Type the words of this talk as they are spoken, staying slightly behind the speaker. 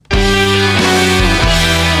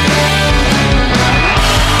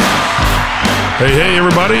Hey,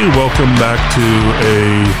 everybody. Welcome back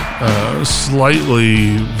to a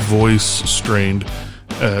slightly voice-strained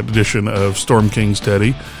edition of Storm King's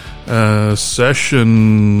Teddy.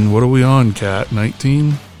 Session, what are we on, Catt?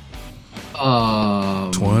 19?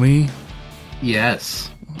 20? Yes.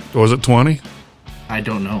 Was it 20? I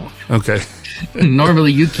don't know. Okay.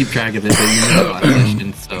 Normally you keep track of it, but you know a lot of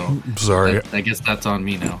questions, so... Sorry. I guess that's on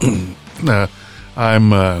me now.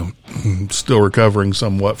 I'm still recovering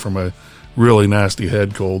somewhat from a really nasty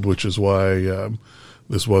head cold, which is why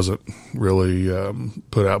this wasn't really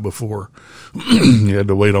put out before. You had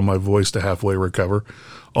to wait on my voice to halfway recover.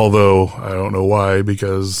 Although, I don't know why,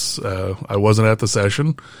 because I wasn't at the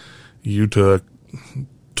session. You took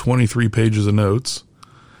 23 pages of notes.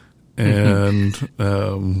 And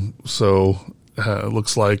so it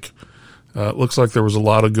looks like there was a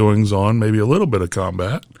lot of goings on, maybe a little bit of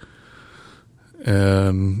combat.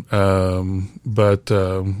 And but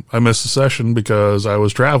I missed the session because I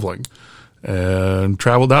was traveling and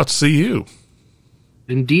traveled out to see you.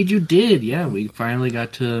 Indeed you did. Yeah, we finally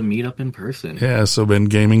got to meet up in person. Yeah, so been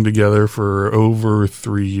gaming together for over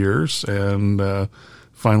 3 years and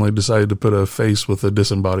finally decided to put a face with a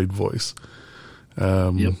disembodied voice.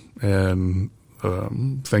 Yep. And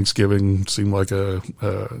Thanksgiving seemed like a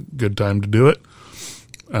good time to do it.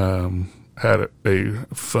 Had a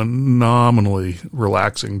phenomenally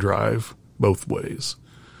relaxing drive both ways.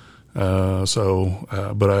 So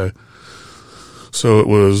it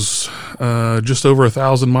was just over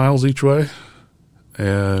 1,000 miles each way,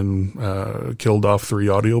 and killed off 3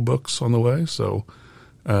 audiobooks on the way. So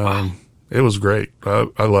Wow. It was great.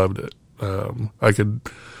 I loved it.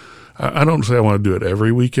 I don't say I want to do it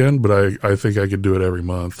every weekend, but I think I could do it every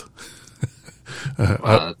month.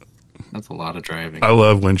 That's a lot of driving. I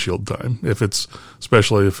love windshield time,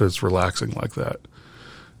 especially if it's relaxing like that.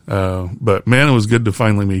 But man, it was good to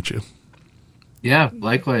finally meet you. Yeah,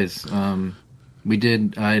 likewise.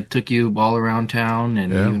 I took you all around town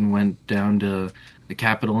and even went down to the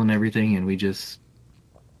Capitol and everything, and we just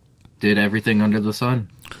did everything under the sun.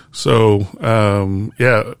 So,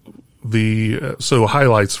 so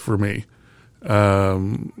highlights for me,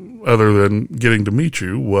 other than getting to meet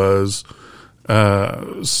you, was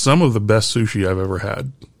some of the best sushi I've ever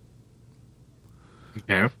had.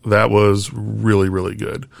 Okay. That was really, really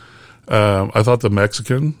good. I thought the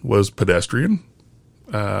Mexican was pedestrian.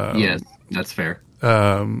 Yes, that's fair. But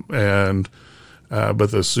the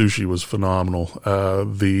sushi was phenomenal.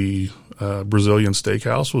 The Brazilian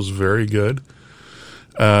steakhouse was very good.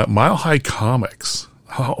 Mile High Comics.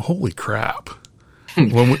 Oh, holy crap.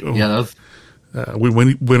 We went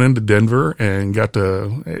into Denver and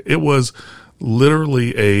it was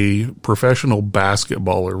literally a professional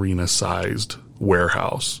basketball arena sized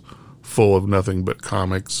warehouse full of nothing but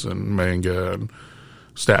comics and manga and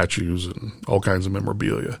statues and all kinds of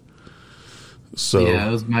memorabilia. So yeah,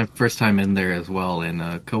 it was my first time in there as well, and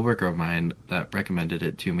a coworker of mine that recommended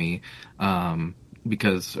it to me,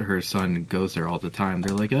 because her son goes there all the time.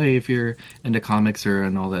 They're like, hey, if you're into comics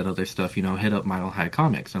and all that other stuff, hit up Mile High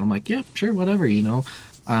Comics. And I'm like, yeah, sure, whatever,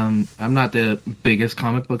 I'm not the biggest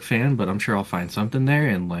comic book fan, but I'm sure I'll find something there.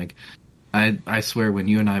 And like, I swear, when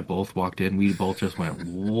you and I both walked in, we both just went,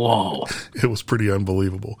 whoa. It was pretty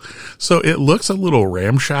unbelievable. So it looks a little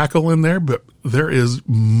ramshackle in there, but there is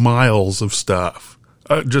miles of stuff.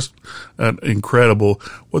 Just an incredible.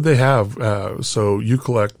 What they have, so you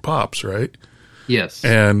collect Pops, right? Yes.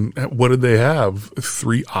 And what did they have?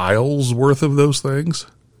 3 aisles worth of those things?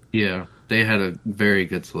 Yeah, they had a very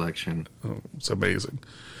good selection. Oh, it's amazing.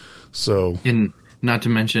 So, and not to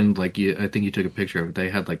mention, I think you took a picture of it. They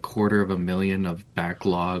had 250,000 of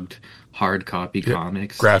backlogged hard copy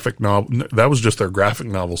comics. Graphic novel. That was just their graphic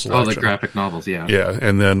novel selection. Oh, the graphic novels, yeah. Yeah,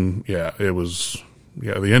 and then it was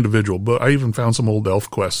the individual book. I even found some old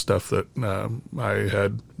ElfQuest stuff that I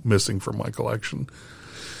had missing from my collection.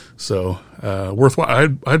 So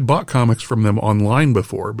worthwhile. I'd bought comics from them online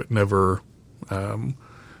before, but never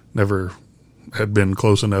had been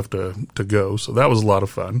close enough to go. So that was a lot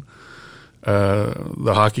of fun.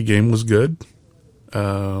 The hockey game was good.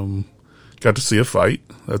 Got to see a fight.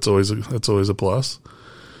 That's always a plus.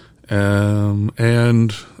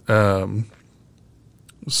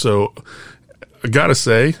 So I gotta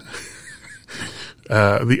say,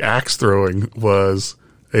 the axe throwing was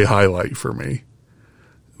a highlight for me.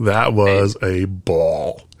 That was a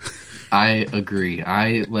ball. I agree.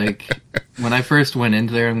 When I first went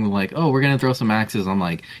into there, I'm like, oh, we're going to throw some axes. I'm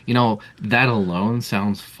like, that alone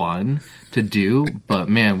sounds fun to do. But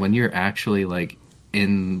man, when you're actually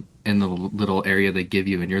in the little area they give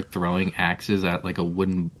you and you're throwing axes at a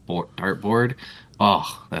wooden dartboard,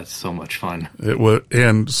 oh, that's so much fun. It was.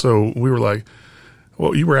 And so we were like,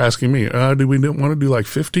 Well, you were asking me, do we want to do like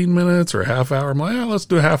 15 minutes or a half hour? I'm like, yeah, let's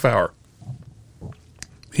do a half hour.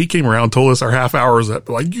 He came around, told us our half hour was up.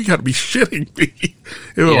 Like, you got to be shitting me.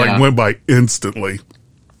 It like went by instantly.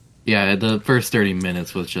 Yeah, the first 30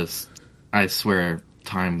 minutes was just, I swear,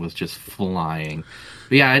 time was just flying.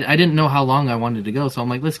 But yeah, I didn't know how long I wanted to go, so I'm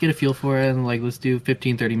like, let's get a feel for it, and like, let's do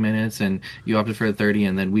 15, 30 minutes, and you opted for 30,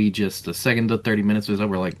 and then we just, the second the 30 minutes was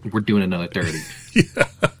over, we're doing another 30. Yeah.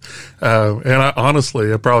 And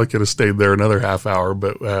honestly, I probably could have stayed there another half hour,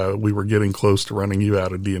 but we were getting close to running you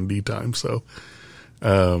out of D&D time, so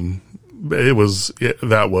that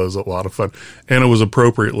was a lot of fun. And it was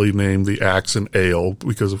appropriately named the Axe and Ale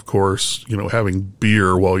because, of course, having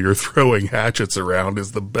beer while you're throwing hatchets around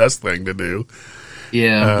is the best thing to do.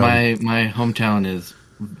 Yeah, my hometown is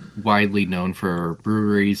widely known for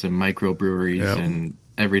breweries and microbreweries and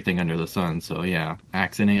everything under the sun. So yeah,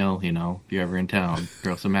 Axe and Ale, if you're ever in town,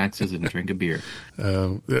 throw some axes and drink a beer.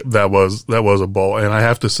 That was a ball. And I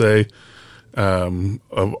have to say,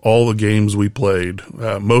 of all the games we played,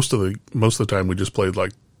 most of the time we just played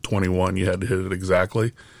like 21. You had to hit it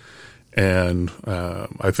exactly. And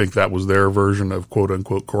I think that was their version of quote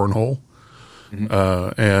unquote cornhole.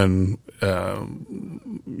 Mm-hmm.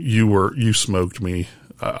 You smoked me.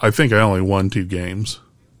 I think I only won 2 games.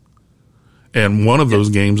 And one of those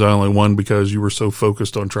games I only won because you were so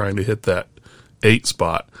focused on trying to hit that 8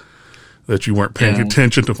 spot that you weren't paying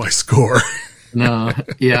attention to my score. No,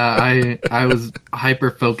 yeah, I was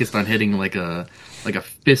hyper focused on hitting like a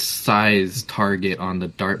fist-sized target on the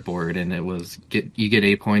dartboard, and it was you get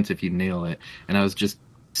 8 points if you nail it. And I was just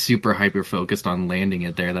super hyper focused on landing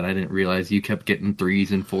it there that I didn't realize you kept getting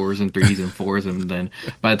 3s and 4s and 3s and 4s, and then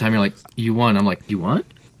by the time you're like, you won, I'm like, you won?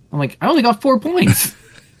 I'm like, I only got 4 points.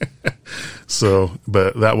 So,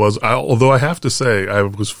 but that was, although I have to say, I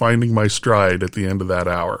was finding my stride at the end of that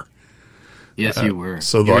hour. Yes, you were.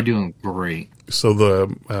 So you were doing great. So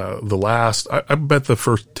the last, I bet the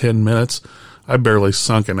first 10 minutes, I barely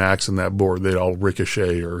sunk an axe in that board. They'd all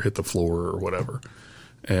ricochet or hit the floor or whatever.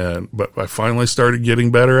 But I finally started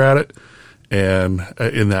getting better at it. And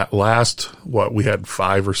in that last, we had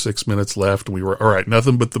 5 or 6 minutes left. We were, all right,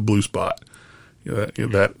 nothing but the blue spot,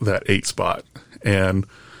 that 8 spot. And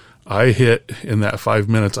I hit, in that 5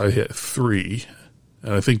 minutes, I hit 3.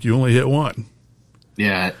 And I think you only hit 1.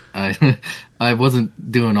 Yeah, I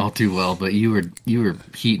wasn't doing all too well, but you were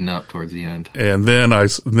heating up towards the end. And then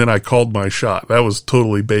I called my shot. That was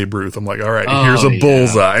totally Babe Ruth. I'm like, all right, here's a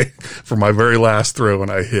bullseye for my very last throw, and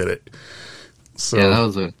I hit it. So yeah, that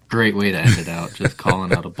was a great way to end it out. Just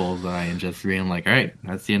calling out a bullseye and just being like, all right,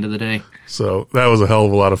 that's the end of the day. So that was a hell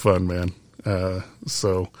of a lot of fun, man. And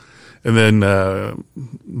then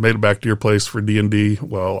made it back to your place for D&D.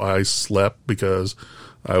 Well, I slept because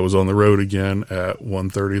I was on the road again at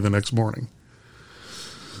 1:30 the next morning.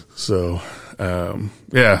 So,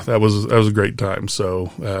 that was a great time.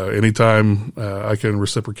 So, anytime I can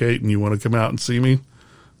reciprocate and you want to come out and see me,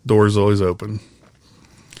 door's always open.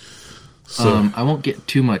 So, I won't get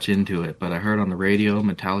too much into it, but I heard on the radio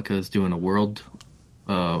Metallica is doing a world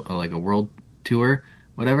tour,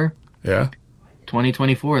 whatever. Yeah.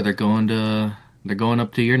 2024, they're going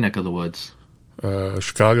up to your neck of the woods.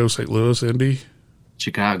 Chicago, St. Louis, Indy.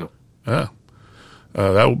 Chicago. Yeah.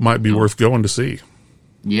 That might be worth going to see.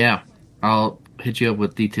 Yeah. I'll hit you up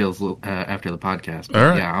with details after the podcast. But all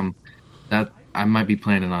right. Yeah, I might be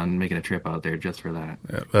planning on making a trip out there just for that.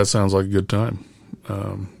 Yeah, that sounds like a good time.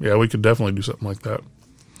 We could definitely do something like that.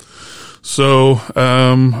 So,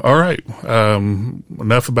 all right.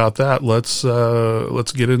 Enough about that. Let's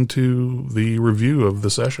get into the review of the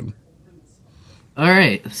session. All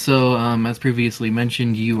right. So, as previously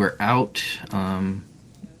mentioned, you were out,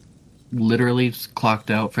 literally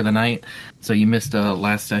clocked out for the night. So you missed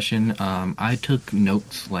last session. I took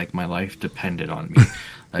notes like my life depended on me.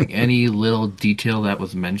 Like any little detail that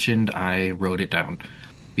was mentioned, I wrote it down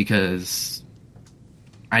because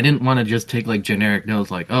I didn't want to just take like generic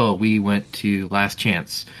notes like, oh, we went to Last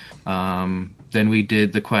Chance. Then we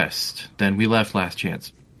did the quest. Then we left Last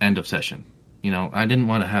Chance. End of session. I didn't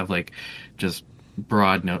want to have like just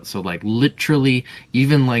broad notes. So like literally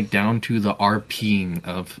even like down to the RPing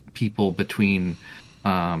of people between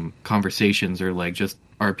conversations or like just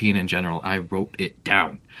RPing in general, I wrote it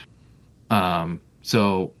down.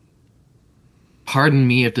 So pardon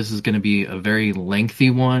me if this is going to be a very lengthy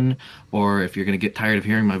one, or if you're going to get tired of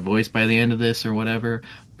hearing my voice by the end of this or whatever,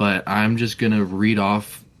 but I'm just going to read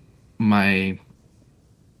off my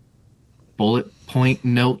bullet point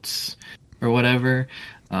notes or whatever.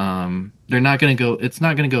 It's not going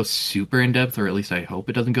to go super in depth, or at least I hope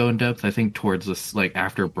it doesn't go in depth. I think towards this, like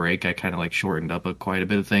after break, I kind of like shortened up quite a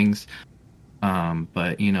bit of things.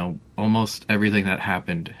 But almost everything that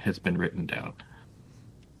happened has been written down.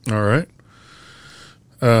 All right.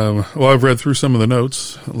 Well, I've read through some of the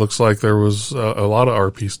notes. It looks like there was a lot of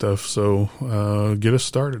RP stuff, so get us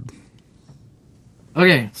started.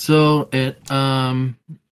 Okay, so the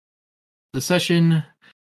session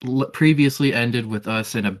previously ended with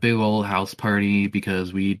us in a big old house party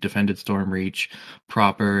because we defended Stormreach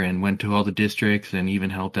proper and went to all the districts and even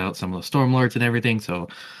helped out some of the Stormlords and everything. So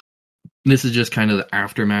this is just kind of the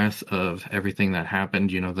aftermath of everything that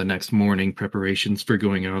happened. The next morning, preparations for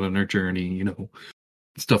going out on our journey.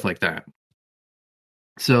 Stuff like that.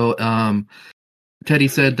 So Teddy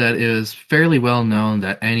said that it is fairly well known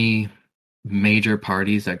that any major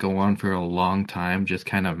parties that go on for a long time just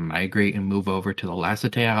kind of migrate and move over to the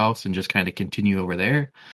Lacetea house and just kind of continue over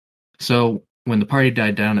there. So when the party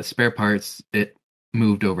died down at Spare Parts, it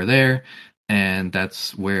moved over there, and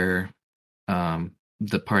that's where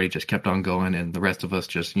the party just kept on going, and the rest of us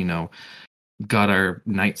just, got our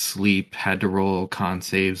night's sleep, had to roll con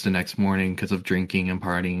saves the next morning because of drinking and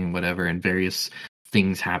partying and whatever, and various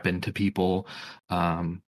things happened to people.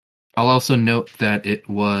 I'll also note that it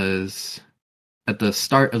was at the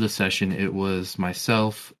start of the session, it was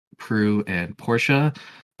myself, Prue, and Portia.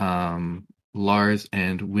 Lars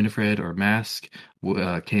and Winifred or Mask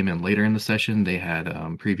came in later in the session. They had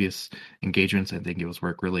previous engagements. I think it was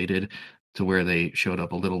work related, to where they showed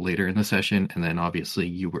up a little later in the session, and then obviously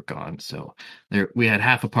you were gone. So we had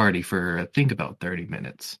half a party for I think about 30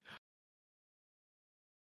 minutes.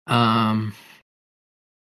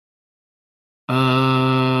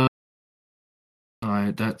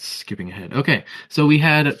 That's skipping ahead. Okay, so we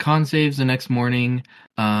had con saves the next morning.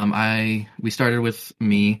 We started with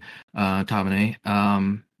me, Tabane.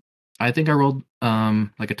 I think I rolled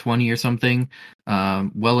like a 20 or something,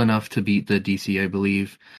 well enough to beat the DC, I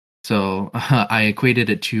believe. So I equated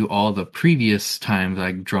it to all the previous times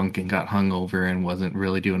I drunk and got hungover and wasn't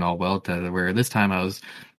really doing all well, to where this time I was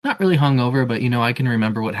not really hungover, but I can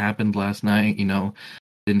remember what happened last night.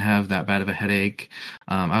 Didn't have that bad of a headache.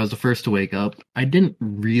 I was the first to wake up. I didn't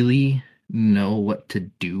really know what to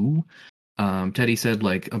do. Teddy said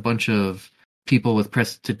like a bunch of people with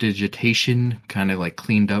prestidigitation kind of like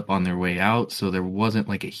cleaned up on their way out, so there wasn't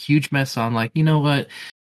like a huge mess. So I'm like, you know what?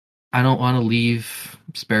 I don't want to leave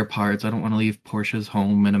Spare Parts. I don't want to leave Portia's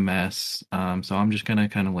home in a mess. So I'm just gonna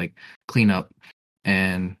kind of like clean up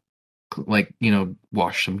and like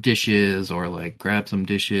wash some dishes or like grab some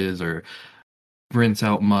dishes or rinse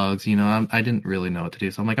out mugs. I didn't really know what to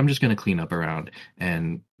do, so I'm like, I'm just gonna clean up around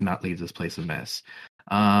and not leave this place a mess.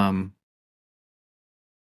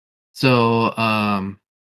 So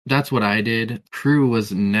that's what I did. Prue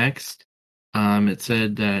was next. It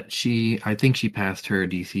said that I think she passed her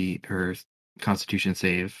DC, her Constitution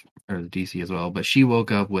save, or the DC as well, but she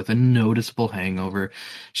woke up with a noticeable hangover.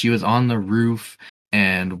 She was on the roof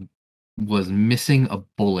and was missing a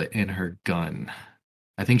bullet in her gun.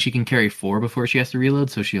 I think she can carry 4 before she has to reload,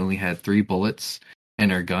 so she only had 3 bullets in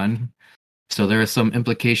her gun. So there are some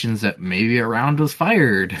implications that maybe a round was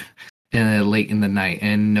fired late in the night,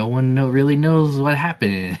 and no one really knows what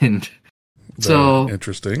happened. So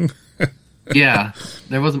interesting. Yeah,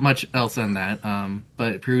 there wasn't much else on that.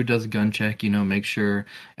 But Prue does a gun check, make sure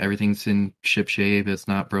everything's in ship shape, it's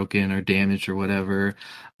not broken or damaged or whatever.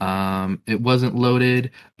 It wasn't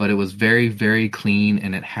loaded, but it was very, very clean,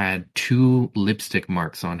 and it had 2 lipstick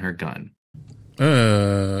marks on her gun.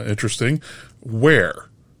 Interesting. Where?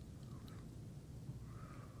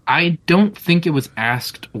 I don't think it was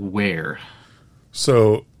asked where.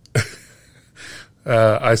 So,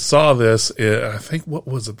 I saw this, I think, what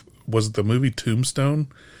was it? Was it the movie Tombstone,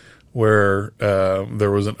 where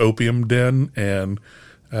there was an opium den and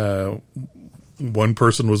one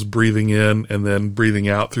person was breathing in and then breathing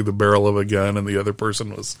out through the barrel of a gun, and the other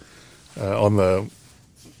person was on the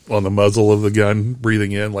muzzle of the gun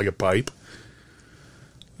breathing in like a pipe?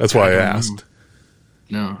 That's why I asked.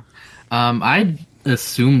 No. I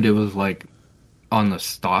assumed it was like on the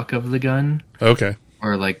stock of the gun. Okay.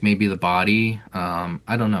 Or like maybe the body.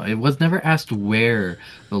 I don't know. It was never asked where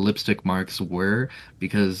the lipstick marks were,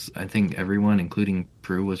 because I think everyone, including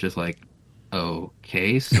Prue, was just like,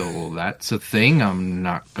 okay, so that's a thing. I'm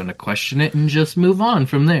not going to question it and just move on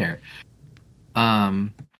from there. So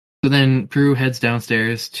then Prue heads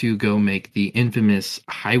downstairs to go make the infamous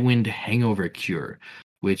Highwind Hangover Cure,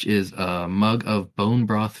 which is a mug of bone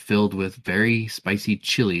broth filled with very spicy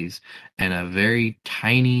chilies and a very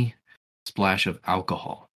tiny splash of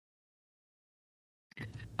alcohol.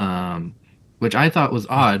 Which I thought was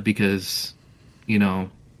odd because,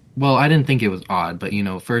 well, I didn't think it was odd, but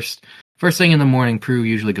first thing in the morning, Prue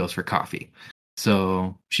usually goes for coffee.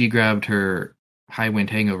 So she grabbed her high wind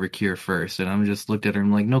hangover cure first, and I'm just looked at her and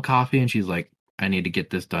I'm like, no coffee, and she's like, I need to get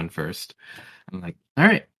this done first. I'm like, all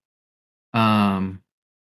right. And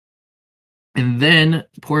then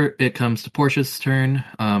it comes to Portia's turn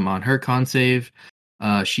on her con save.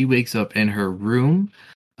 She wakes up in her room.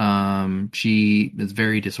 She is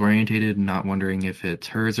very disorientated, not wondering if it's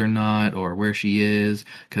hers or not, or where she is,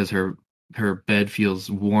 because her bed feels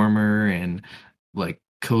warmer and like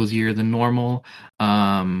cozier than normal.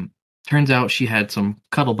 Turns out she had some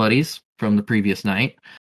cuddle buddies from the previous night.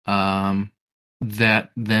 That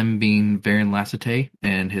them being Baron Lassite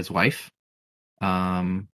and his wife.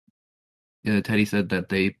 Teddy said that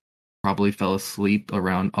they probably fell asleep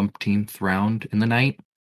around umpteenth round in the night.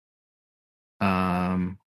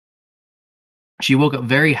 She woke up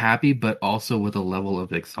very happy, but also with a level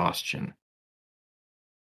of exhaustion.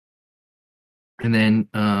 And then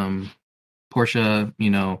Portia,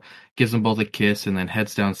 gives them both a kiss and then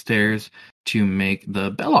heads downstairs to make the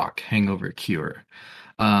Belloc hangover cure.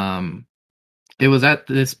 It was at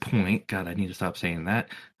this point, God, I need to stop saying that.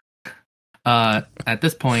 At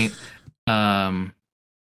this point,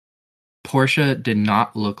 Portia did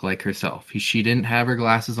not look like herself. She didn't have her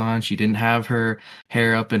glasses on. She didn't have her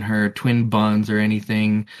hair up in her twin buns or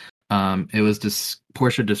anything. It was just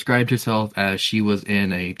Portia described herself as she was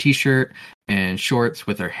in a t-shirt and shorts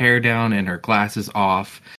with her hair down and her glasses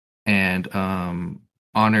off. And on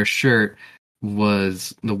her shirt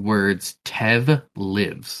was the words "Tev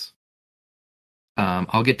lives."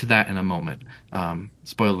 I'll get to that in a moment.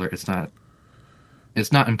 Spoiler: it's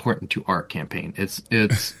not important to our campaign. It's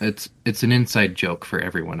an inside joke for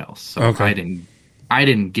everyone else. So okay. I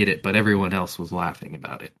didn't get it, but everyone else was laughing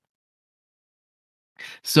about it.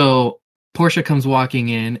 So Portia comes walking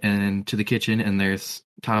in and to the kitchen, and there's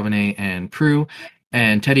Tavane and Prue,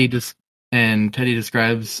 and Teddy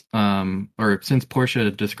describes, or since Portia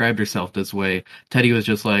described herself this way, Teddy was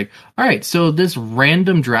just like, all right, so this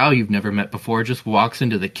random drow you've never met before just walks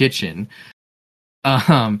into the kitchen.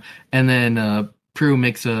 And then Prue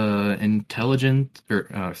makes a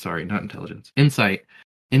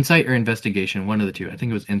insight or investigation, one of the two. I think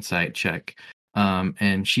it was insight check.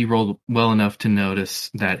 And she rolled well enough to notice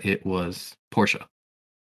that it was Portia.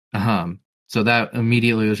 So that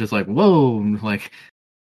immediately was just like, whoa, like,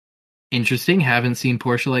 interesting. Haven't seen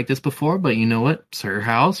Portia like this before, but you know what? It's her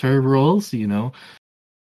house, her rules,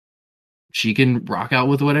 she can rock out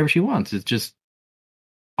with whatever she wants. It's just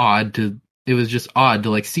it was just odd to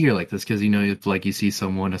like see her like this, because if like you see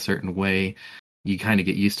someone a certain way, you kind of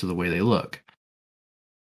get used to the way they look.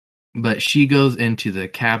 But she goes into the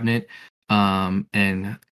cabinet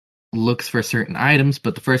and looks for certain items,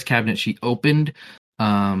 but the first cabinet she opened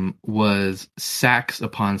was sacks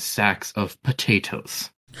upon sacks of potatoes.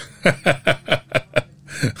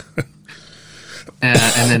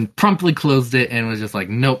 And then promptly closed it and was just like,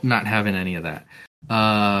 nope, not having any of that.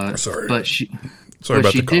 Sorry. But she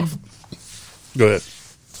about the cough. Go ahead.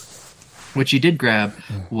 What she did grab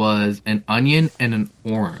was an onion and an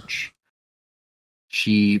orange.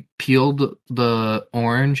 She peeled the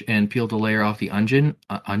orange and peeled a layer off the onion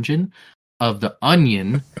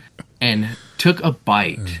and took a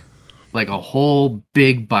bite, like a whole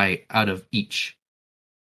big bite out of each.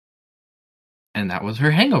 And that was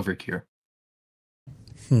her hangover cure.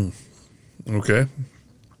 Okay.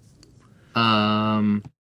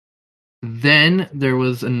 Then there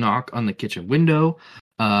was a knock on the kitchen window,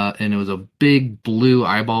 and it was a big blue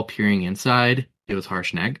eyeball peering inside. It was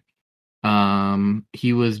Harshnag.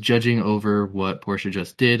 He was judging over what Portia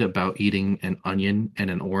just did about eating an onion and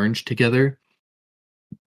an orange together.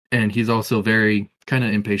 And he's also very kind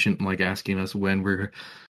of impatient, like asking us when we're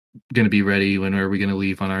going to be ready, when are we going to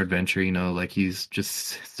leave on our adventure, like he's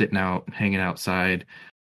just sitting out, hanging outside,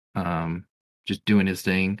 just doing his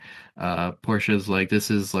thing. Portia's like,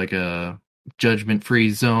 this is like a judgment-free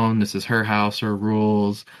zone. This is her house, her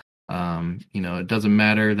rules. It doesn't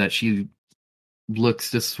matter that she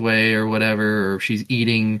looks this way or whatever, or she's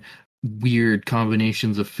eating weird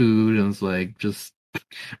combinations of food. And it's like, just,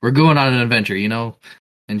 we're going on an adventure,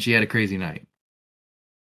 And she had a crazy night.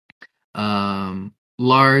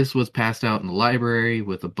 Lars was passed out in the library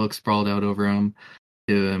with a book sprawled out over him.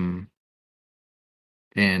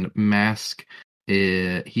 And Mask,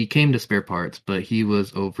 he came to spare parts, but he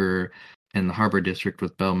was over in the harbor district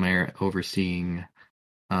with Belmare, overseeing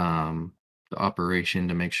the operation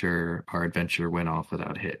to make sure our adventure went off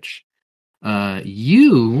without a hitch.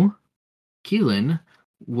 You, Keylin,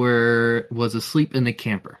 was asleep in the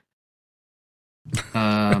camper.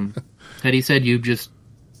 Teddy said you just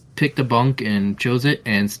picked a bunk and chose it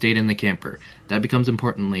and stayed in the camper. That becomes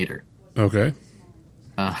important later. Okay.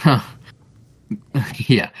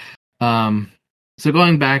 Yeah. Um, so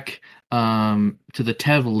going back to the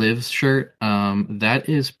Tev Lives shirt, that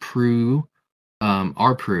is Prue,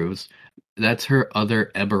 our Prue's. That's her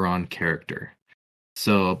other Eberron character.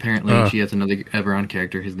 So apparently Uh, she has another Eberron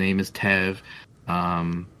character. His name is Tev.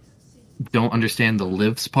 Um, don't understand the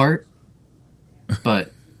lives part,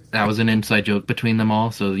 but that was an inside joke between them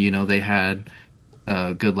all. So they had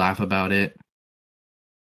a good laugh about it.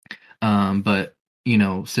 But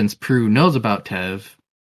since Prue knows about Tev,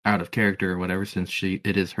 out of character or whatever, since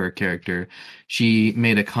it is her character, she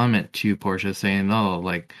made a comment to Portia saying, "Oh,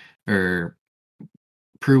 like," or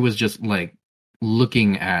Prue was just like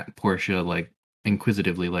looking at Portia like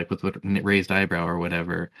inquisitively, like with what raised eyebrow or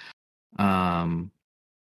whatever. Um,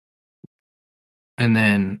 and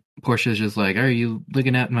then Portia's just like, "Are you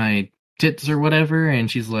looking at my tits or whatever?" And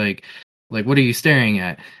she's like, "What are you staring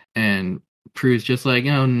at?" And Prue's just like,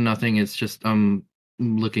 nothing. It's just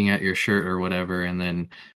looking at your shirt or whatever." And then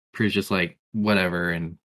Prue's just like, "Whatever,"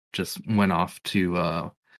 and just went off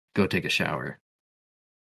to go take a shower.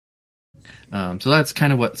 So that's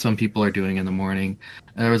kind of what some people are doing in the morning.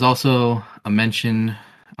 There was also a mention.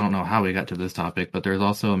 I don't know how we got to this topic, but there's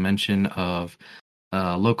also a mention of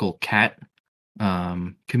a local cat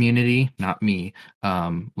community, not me,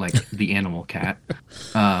 like the animal cat,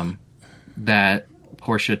 um, that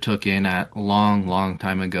Portia took in at a long, long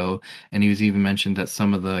time ago. And he was even mentioned that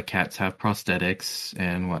some of the cats have prosthetics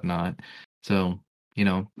and whatnot. So,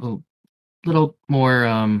 a little more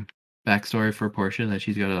backstory for Portia, that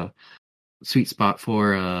she's got a sweet spot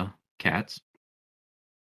for cats.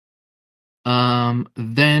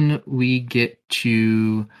 Then we get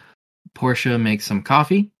to Portia makes some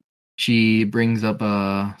coffee. She brings up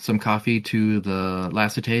some coffee to the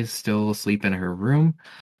Lacettes, still asleep in her room.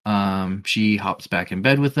 She hops back in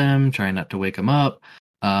bed with them, trying not to wake them up.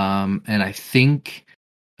 And I think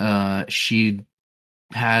she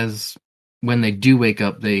has, when they do wake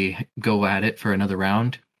up, they go at it for another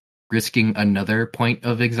round, risking another point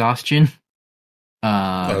of exhaustion.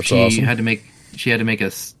 that's She awesome. had to make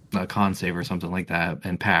a con save or something like that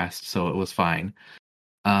and passed, so it was fine.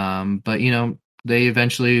 But they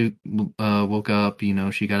eventually woke up.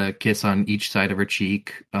 She got a kiss on each side of her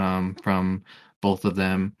cheek from both of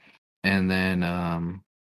them, and then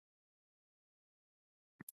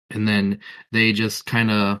they just kind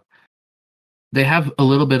of they have a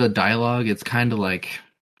little bit of dialogue. It's kind of like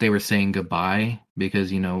they were saying goodbye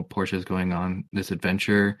because Portia's going on this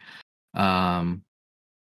adventure. Um,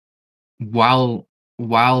 while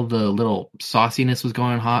while the little sauciness was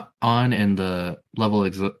going on and the level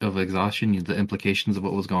of exhaustion, the implications of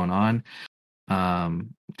what was going on,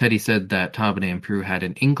 Teddy said that Tabane and Prue had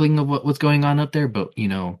an inkling of what was going on up there, but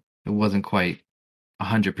it wasn't quite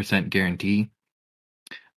 100% guarantee.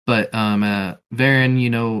 But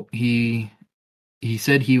Varen, he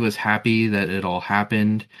said he was happy that it all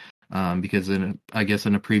happened, because I guess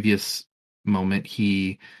in a previous moment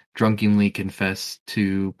he drunkenly confessed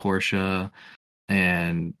to Portia,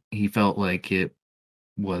 and he felt like it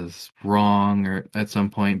was wrong or at some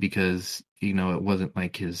point because it wasn't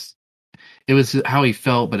like it was how he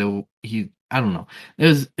felt, but he I don't know,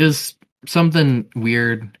 it was something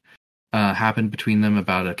weird happened between them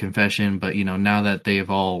about a confession, but now that they've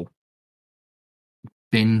all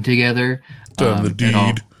been together, Done the it deed.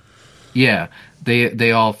 all yeah,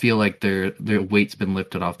 they all feel like their weight's been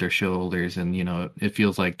lifted off their shoulders, and it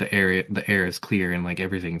feels like the air is clear and like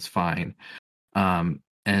everything's fine.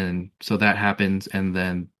 And so that happens, and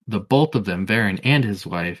then the both of them, Varen and his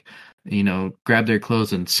wife, grab their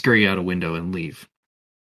clothes and scurry out a window and leave.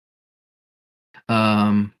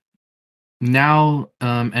 Um, Now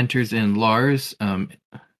enters in Lars,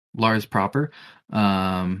 Lars proper.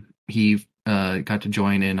 He got to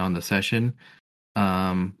join in on the session,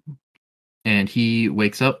 um, and he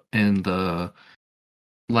wakes up in the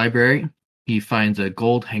library. He finds a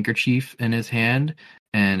gold handkerchief in his hand,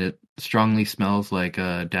 and it strongly smells like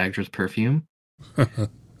Dagdra's perfume.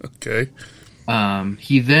 Okay.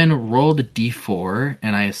 He then rolled a d4,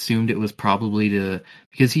 and I assumed it was probably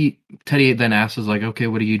because Teddy then asked us like, "Okay,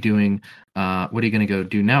 what are you doing? What are you going to go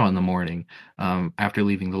do now in the morning, after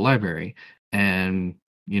leaving the library?" And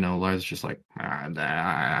Lars just like,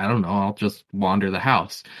 I don't know, I'll just wander the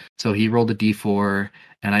house. So he rolled a d4,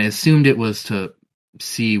 and I assumed it was to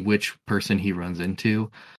see which person he runs into,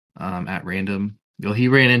 at random. Well, he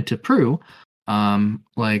ran into Prue,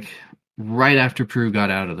 like right after Prue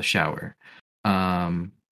got out of the shower.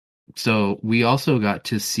 Um, so we also got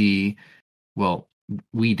to see, well,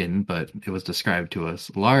 we didn't, but it was described to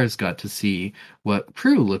us. Lars got to see what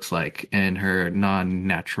Prue looks like in her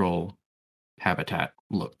non-natural habitat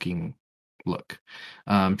looking. look.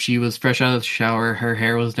 She was fresh out of the shower. Her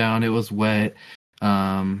hair was down. It was wet.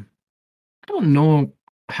 I don't know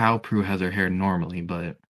how Prue has her hair normally,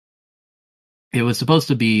 but it was supposed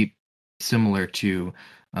to be similar to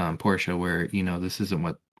Portia, where this isn't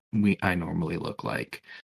what I normally look like.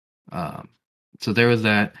 Um, so there was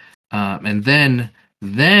that, and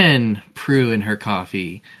then Prue and her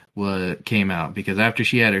coffee came out, because after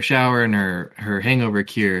she had her shower and her hangover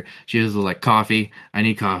cure, she was like, coffee, I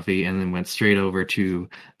need coffee, and then went straight over to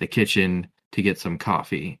the kitchen to get some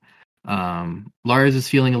coffee. Lars is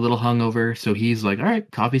feeling a little hungover, so he's like, all right,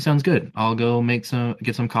 coffee sounds good. I'll go get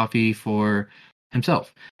some coffee for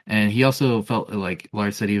himself. And he also felt like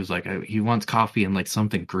Lars said he was like, he wants coffee and like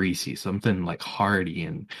something greasy, something like hearty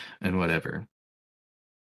and whatever.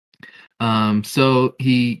 So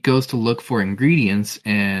he goes to look for ingredients,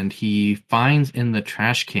 and he finds in the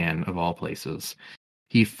trash can, of all places,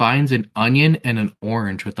 he finds an onion and an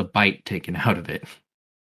orange with a bite taken out of it.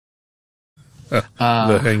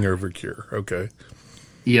 The hangover cure. Okay.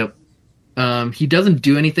 Yep. He doesn't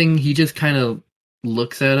do anything. He just kind of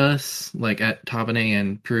looks at us, like at Tabane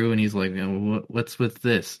and Prue, and he's like, what's with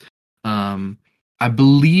this? I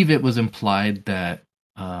believe it was implied that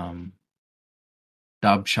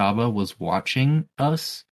Dabshaba was watching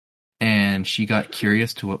us, and she got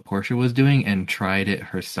curious to what Portia was doing and tried it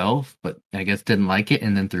herself, but I guess didn't like it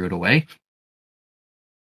and then threw it away.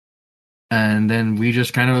 And then we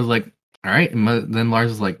just kind of was like, all right. And then Lars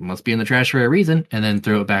was like, must be in the trash for a reason, and then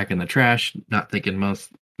throw it back in the trash, not thinking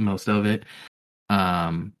most of it.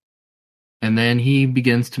 And then he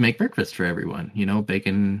begins to make breakfast for everyone.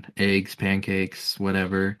 Bacon, eggs, pancakes,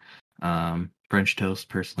 whatever. French toast,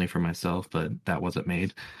 personally, for myself, but that wasn't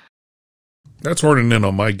made. That's horning in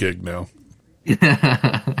on my gig now.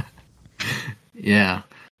 Yeah.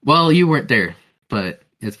 Well, you weren't there, but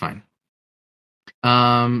it's fine.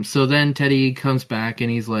 So then Teddy comes back and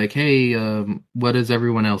he's like, hey, what is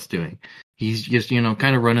everyone else doing? He's just,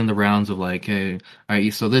 kind of running the rounds of like, hey, all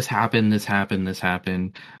right, so this happened.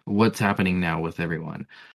 What's happening now with everyone?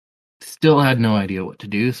 Still had no idea what to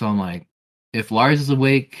do. So I'm like, if Lars is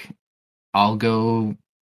awake, I'll go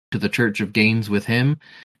to the Church of Games with him.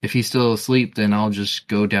 If he's still asleep, then I'll just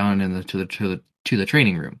go down to the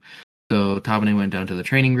training room. So Tabane went down to the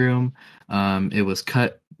training room. It was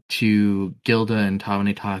cut to Gilda and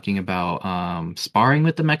Tabane talking about sparring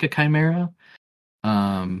with the Mecha Chimera.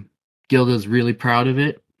 Gilda's really proud of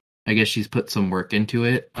it. I guess she's put some work into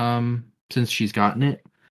it since she's gotten it,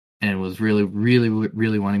 and was really, really,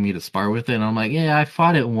 really wanting me to spar with it. And I'm like, yeah, I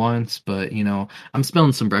fought it once, but I'm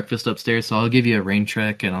spilling some breakfast upstairs, so I'll give you a rain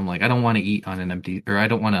check. And I'm like, I don't want to eat on an empty, or I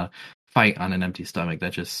don't want to fight on an empty stomach.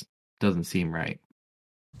 That just doesn't seem right.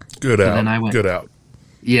 Good out.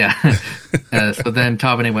 Yeah. So then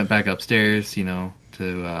Tabane went back upstairs, to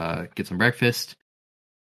get some breakfast.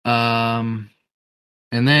 And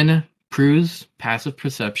then Prue's passive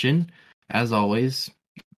perception, as always,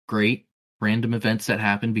 great. Random events that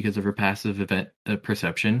happen because of her passive event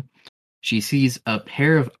perception. She sees a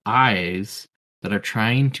pair of eyes that are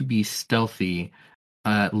trying to be stealthy,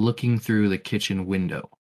 looking through the kitchen window.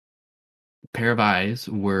 A pair of eyes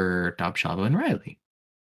were Dabshaba and Riley.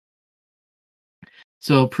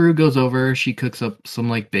 So Prue goes over, she cooks up some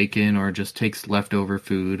like bacon or just takes leftover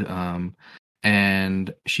food,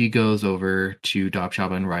 and she goes over to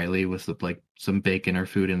Dabshaba and Riley with like some bacon or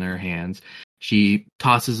food in their hands. She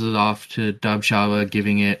tosses it off to Dabshaba,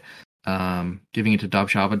 giving it to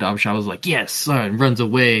Dabshaba. Dabshaba's like, yes, and runs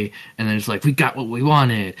away, and then it's like, we got what we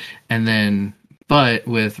wanted. And then, but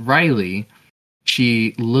with Riley,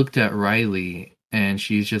 she looked at Riley and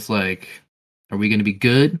she's just like, are we going to be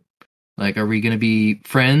good? Like, are we going to be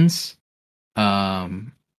friends?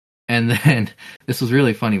 And then this was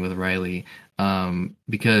really funny with Riley,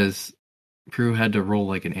 because Prue had to roll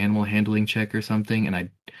like an animal handling check or something, and I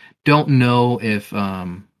don't know if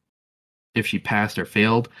she passed or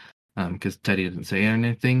failed, because Teddy didn't say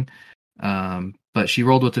anything. But she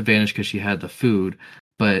rolled with advantage because she had the food.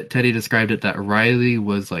 But Teddy described it that Riley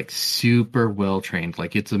was like super well trained,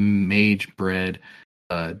 like it's a mage bred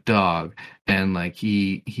dog, and like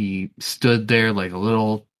he stood there like a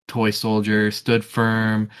little toy soldier, stood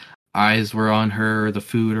firm, eyes were on her, the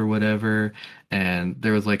food or whatever, and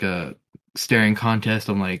there was like a staring contest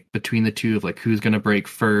on like between the two of like who's gonna break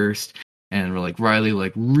first. And we're like, Riley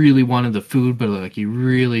like really wanted the food, but like he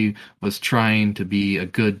really was trying to be a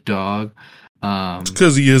good dog.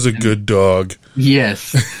 Because he is a good dog.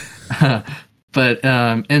 Yes. But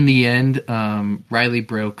in the end, Riley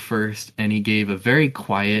broke first, and he gave a very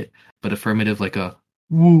quiet but affirmative, like a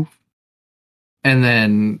woof. And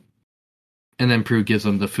then And then Prue gives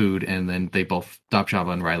them the food, and then they both,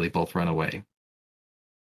 Dobshaba and Riley both run away.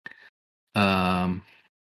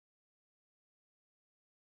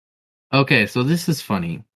 Okay, so this is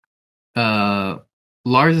funny.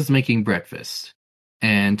 Lars is making breakfast,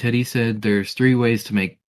 and Teddy said there's 3 ways to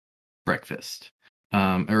make breakfast.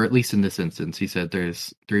 Or at least in this instance, he said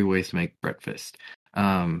there's 3 ways to make breakfast.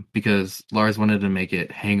 Because Lars wanted to make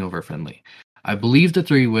it hangover friendly. I believe the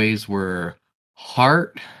 3 ways were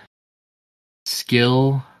heart,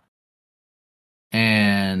 skill,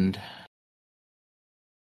 and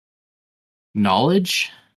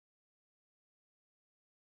knowledge.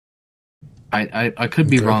 I could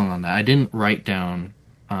be wrong on that. I didn't write down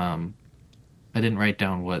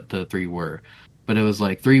what the 3 were, but it was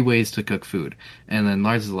like 3 ways to cook food. And then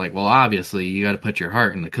Lars is like, well, obviously you got to put your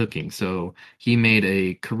heart in the cooking. So he made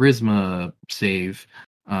a charisma save,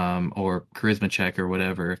 or charisma check or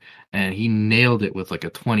whatever, and he nailed it with like a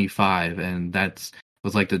 25, and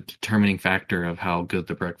was like the determining factor of how good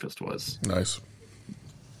the breakfast was. Nice.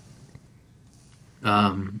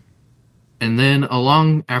 And then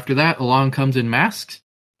after that, along comes in Masks,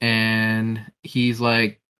 and he's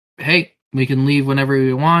like, hey, we can leave whenever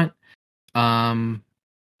we want.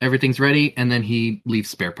 Everything's ready, and then he leaves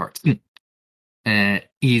spare parts. And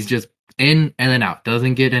he's just in and then out.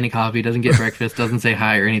 Doesn't get any coffee, doesn't get breakfast, doesn't say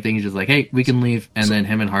hi or anything. He's just like, hey, we can leave. And then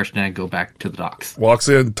him and Harshnag go back to the docks. Walks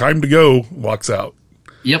in, time to go, walks out.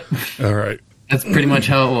 Yep. All right. That's pretty much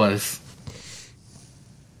how it was.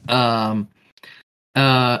 And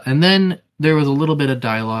then there was a little bit of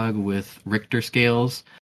dialogue with Richter Scales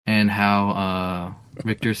and how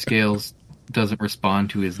Richter Scales doesn't respond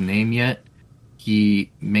to his name yet.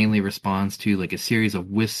 He mainly responds to like a series of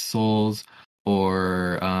whistles,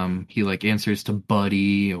 or he like answers to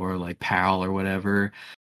buddy or like pal or whatever.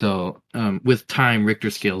 So with time, Richter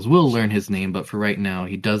Scales will learn his name, but for right now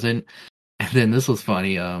he doesn't. And then this was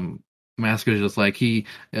funny. Masker is just like he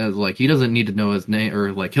doesn't need to know his name,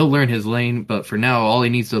 or like he'll learn his lane, but for now all he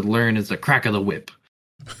needs to learn is the crack of the whip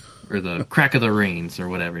or the crack of the reins or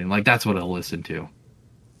whatever, and like that's what he'll listen to.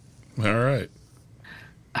 All right.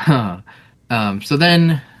 So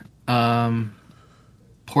then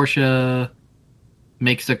Portia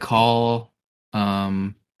makes a call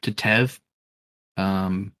to Tev.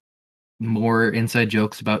 More inside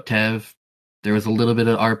jokes about Tev. There was a little bit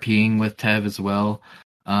of RPing with Tev as well.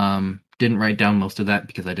 Didn't write down most of that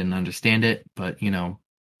because I didn't understand it, but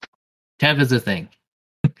Tev is a thing.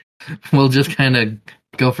 We'll just kind of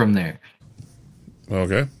go from there.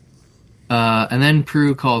 Okay. And then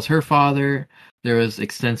Prue calls her father. There was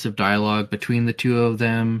extensive dialogue between the two of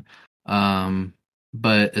them,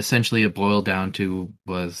 but essentially it boiled down to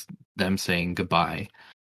was them saying goodbye.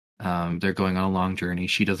 They're going on a long journey.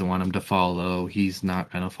 She doesn't want him to follow. He's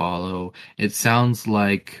not going to follow. It sounds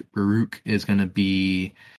like Baruch is going to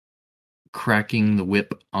be cracking the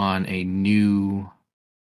whip on a new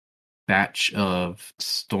batch of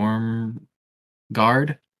Storm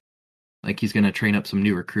Guard. Like he's going to train up some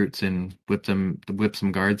new recruits and whip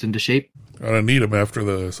some guards into shape. I need him after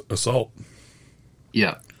the assault.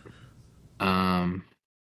 Yeah.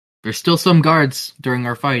 There's still some guards during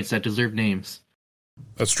our fights that deserve names.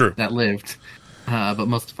 That's true. That lived, but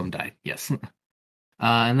most of them died. Yes.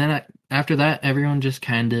 And then after that, everyone just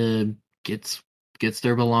kind of gets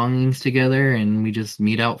their belongings together, and we just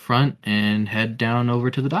meet out front and head down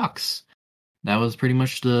over to the docks. That was pretty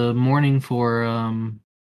much the morning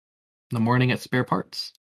at Spare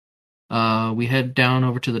Parts. We head down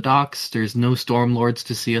over to the docks. There's no Stormlords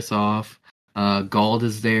to see us off. Gald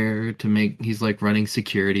is there he's like running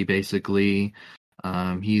security basically.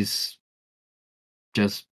 He's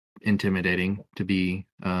just intimidating to be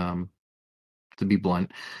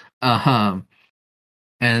blunt. And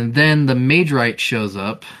then the Magerite shows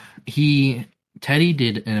up. Teddy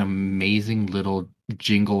did an amazing little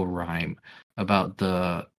jingle rhyme about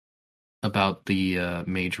the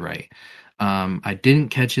Magerite. I didn't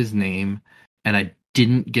catch his name, and I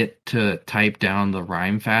didn't get to type down the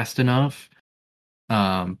rhyme fast enough.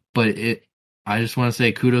 But I just want to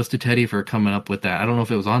say kudos to Teddy for coming up with that. I don't know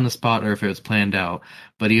if it was on the spot or if it was planned out,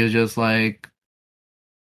 but he was just like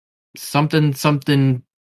something.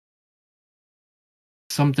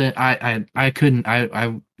 I couldn't.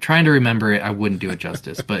 I'm trying to remember it. I wouldn't do it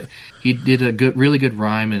justice, but he did a really good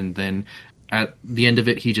rhyme, and then at the end of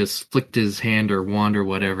it, he just flicked his hand or wand or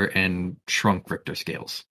whatever and shrunk Richter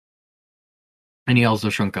Scales. And he also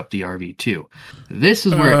shrunk up the RV too. This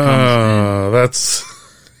is where it comes in. That's...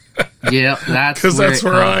 Yep, that's because that's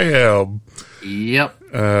where I am.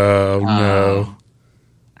 Yep. Oh,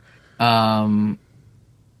 no.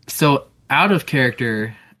 So out of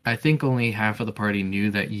character, I think only half of the party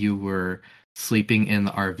knew that you were sleeping in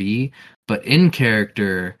the RV, but in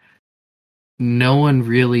character, no one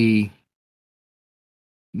really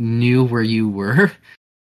knew where you were.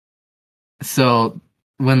 So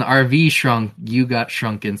when the RV shrunk, you got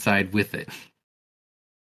shrunk inside with it.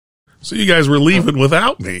 So you guys were leaving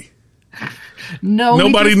without me. No,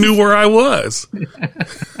 Nobody knew where I was.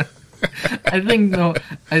 I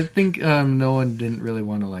think no one didn't really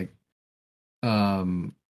want to like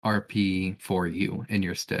RP for you in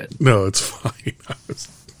your stead. No, it's fine.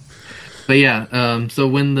 But yeah, so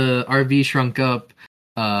when the RV shrunk up,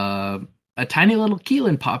 a tiny little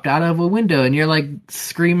Keylin popped out of a window, and you're like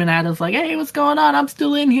screaming at us, like, "Hey, what's going on? I'm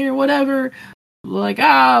still in here, whatever." Like,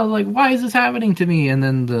 why is this happening to me? And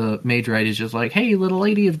then the mage ride is just like, "Hey, little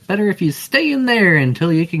lady, it's better if you stay in there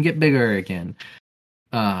until you can get bigger again."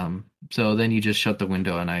 So then you just shut the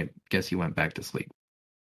window, and I guess you went back to sleep.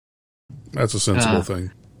 That's a sensible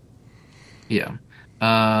thing. Yeah.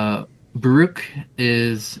 Baruch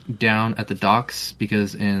is down at the docks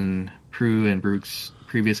because in Prue and Baruch's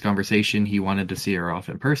previous conversation, he wanted to see her off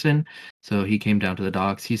in person. So he came down to the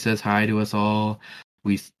docks. He says hi to us all.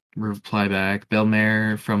 We reply back.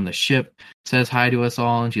 Belmare from the ship says hi to us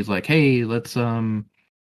all, and she's like, "Hey, let's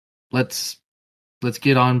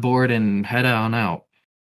get on board and head on out."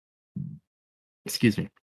 Excuse me.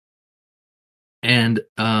 And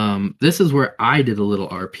this is where I did a little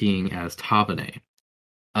RPing as Tabane.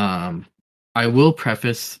 I will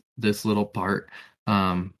preface this little part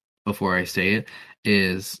before I say it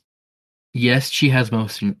is, yes, she has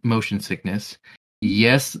motion sickness.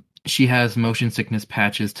 Yes, she has motion sickness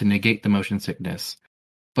patches to negate the motion sickness.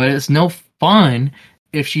 But it's no fun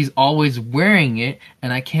if she's always wearing it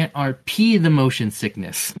and I can't RP the motion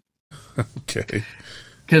sickness. Okay.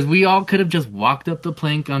 Because we all could have just walked up the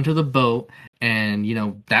plank onto the boat and,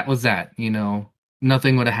 that was that.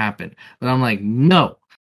 Nothing would have happened. But I'm like, no,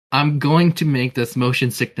 I'm going to make this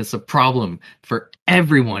motion sickness a problem for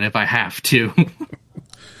everyone if I have to.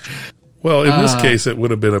 Well, in this case, it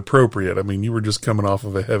would have been appropriate. I mean, you were just coming off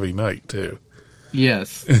of a heavy night, too.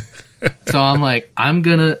 Yes. So I'm like,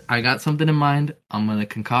 I got something in mind. I'm going to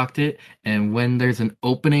concoct it. And when there's an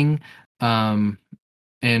opening,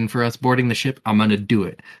 and for us boarding the ship, I'm going to do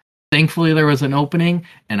it. Thankfully, there was an opening,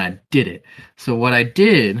 and I did it. So what I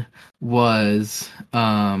did was,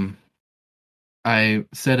 I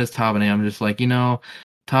said as Tabane, I'm just like,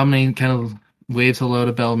 Tabane kind of waves hello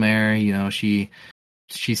to Belmare. She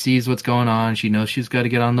sees what's going on. She knows she's got to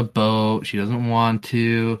get on the boat. She doesn't want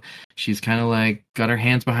to. She's kind of like got her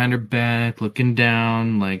hands behind her back, looking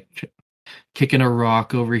down, like kicking a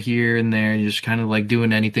rock over here and there, and just kind of like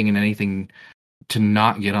doing anything and anything to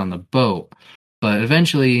not get on the boat. But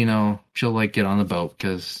eventually, she'll like get on the boat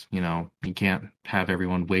because, you can't have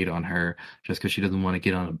everyone wait on her just because she doesn't want to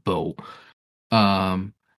get on a boat.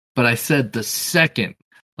 But I said the second,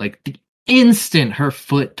 like the instant her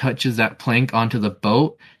foot touches that plank onto the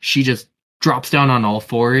boat, she just drops down on all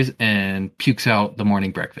fours and pukes out the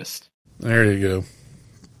morning breakfast. There you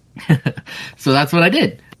go. So that's what I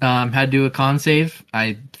did. Had to do a con save.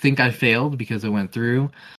 I think I failed because it went through.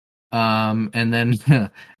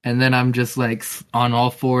 And then I'm just like on all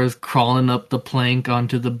fours crawling up the plank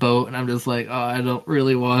onto the boat, and I'm just like, oh, I don't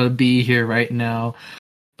really want to be here right now.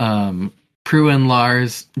 Prue and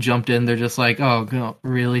Lars jumped in. They're just like, oh,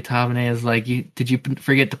 really? Tabane is like, did you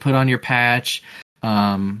forget to put on your patch?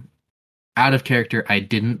 Out of character, I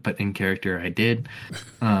didn't, but in character, I did.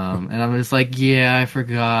 And I'm just like, yeah, I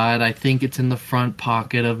forgot. I think it's in the front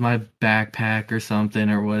pocket of my backpack or something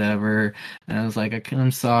or whatever. And I was like,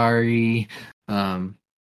 I'm sorry.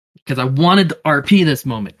 Because I wanted to RP this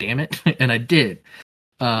moment, damn it. And I did.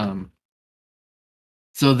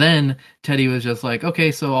 So then Teddy was just like,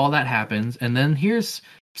 okay, so all that happens. And then here's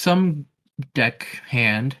some deck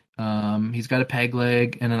hand. He's got a peg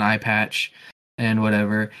leg and an eye patch and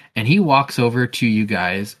whatever. And he walks over to you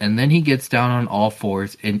guys, and then he gets down on all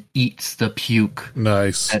fours and eats the puke.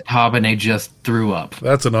 Nice. That Tabane just threw up.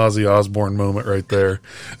 That's an Ozzy Osbourne moment right there.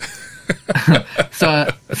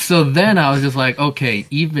 So then I was just like, okay,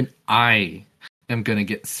 even I am gonna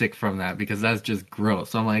get sick from that because that's just gross.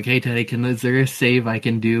 So I'm like, hey Teddy, is there a save I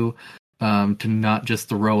can do to not just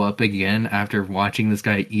throw up again after watching this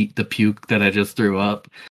guy eat the puke that I just threw up?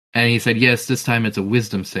 And he said, yes, this time it's a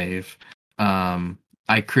wisdom save. I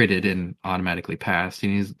critted and automatically passed.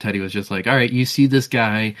 And Teddy was just like, all right, you see this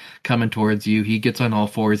guy coming towards you. He gets on all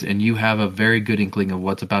fours, and you have a very good inkling of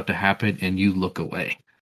what's about to happen, and you look away.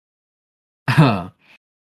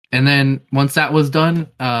 And then once that was done,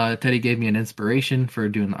 Teddy gave me an inspiration for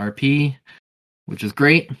doing the RP, which is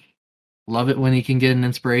great. Love it when he can get an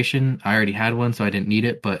inspiration. I already had one, so I didn't need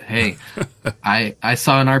it. But hey, I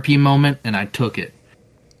saw an RP moment and I took it.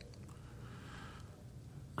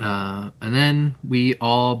 And then we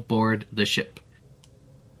all board the ship.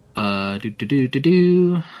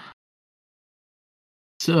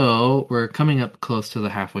 So we're coming up close to the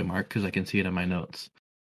halfway mark because I can see it in my notes.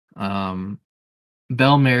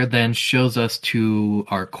 Belmare then shows us to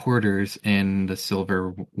our quarters in the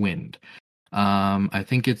Silver Wind. I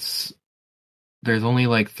think there's only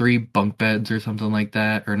like 3 bunk beds or something like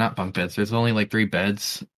that, or not bunk beds. There's only like 3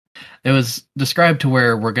 beds. It was described to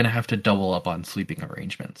where we're gonna have to double up on sleeping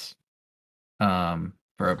arrangements, for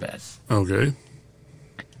a bed. Okay.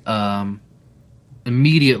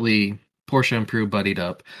 Immediately, Portia and Prue buddied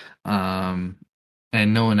up, and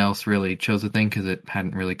no one else really chose a thing because it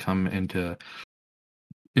hadn't really come into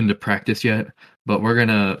practice yet. But we're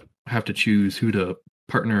gonna have to choose who to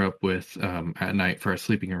partner up with at night for our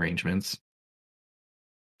sleeping arrangements.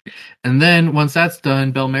 And then once that's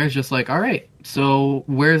done, Belmare's just like, all right, so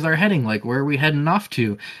where's our heading? Like, where are we heading off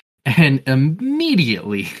to? And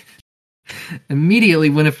immediately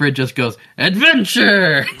Winifred just goes,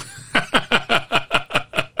 adventure!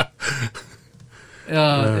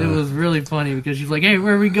 It was really funny because she's like, hey,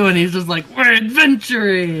 where are we going? He's just like, we're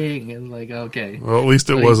adventuring! And like, okay. Well, at least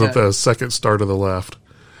it wasn't the second star to the left.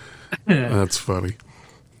 That's funny.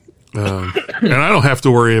 And I don't have to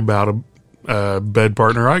worry about a bed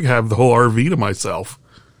partner. I have the whole RV to myself.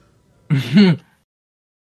 This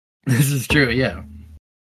is true, yeah.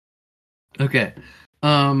 Okay.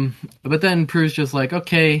 But then Prue's just like,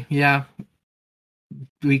 okay, yeah,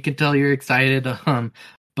 we can tell you're excited,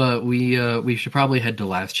 but we should probably head to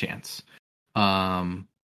Last Chance, and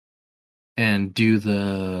do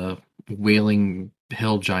the Wailing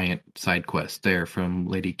Hill Giant side quest there from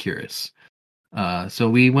Lady Curis. So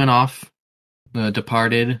we went off,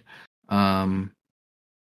 departed.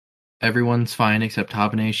 Everyone's fine except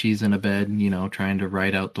Habane. She's in a bed, trying to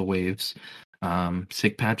ride out the waves.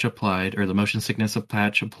 Sick patch applied, or the motion sickness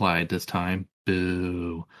patch applied this time.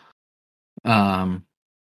 Boo. And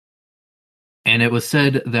it was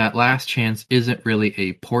said that Last Chance isn't really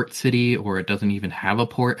a port city, or it doesn't even have a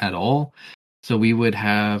port at all. So we would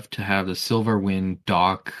have to have the Silver Wind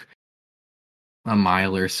dock a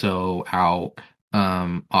mile or so out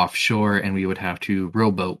offshore, and we would have to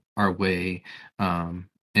rowboat our way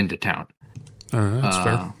into town. That's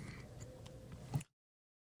fair.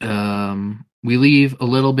 We leave a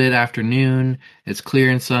little bit after noon. It's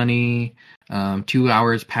clear and sunny. 2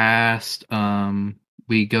 hours passed.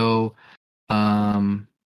 We go on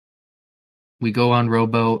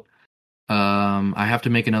rowboat. I have to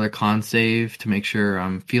make another con save to make sure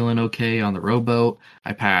I'm feeling okay on the rowboat.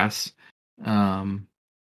 I pass.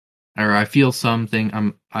 Or I feel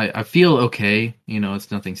something. I feel okay.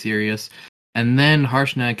 It's nothing serious. And then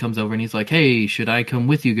Harshnag comes over and he's like, hey, should I come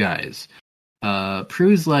with you guys?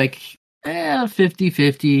 Prue's like,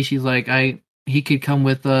 50-50. She's like, he could come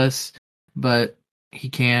with us, but he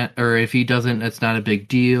can't, or if he doesn't, it's not a big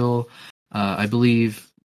deal. I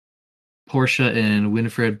believe Portia and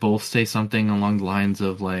Winifred both say something along the lines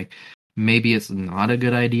of like, maybe it's not a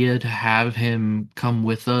good idea to have him come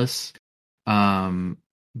with us,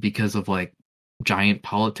 because of like giant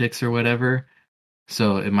politics or whatever.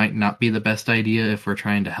 So it might not be the best idea if we're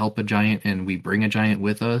trying to help a giant and we bring a giant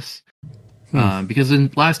with us. Because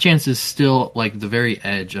in Last Chance is still like the very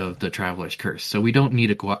edge of the Traveler's Curse, so we don't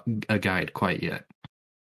need a guide quite yet.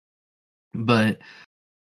 But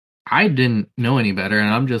I didn't know any better,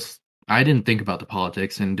 and I didn't think about the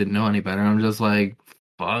politics and didn't know any better. I'm just like,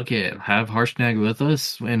 fuck it, have Harshnag with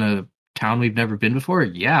us in a town we've never been before?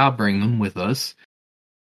 Yeah, I'll bring them with us.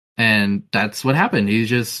 And that's what happened.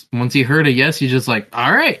 Once he heard a yes, he's just like,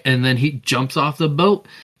 all right. And then he jumps off the boat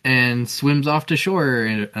and swims off to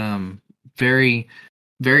shore. Very,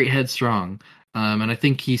 very headstrong. And I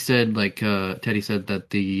think he said, like Teddy said,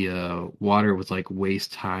 that the water was like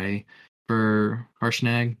waist high for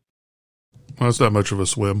Harshnag. Well, that's not much of a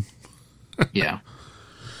swim. Yeah.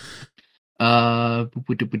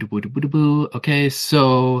 Okay,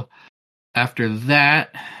 so after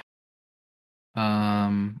that,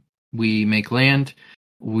 we make land.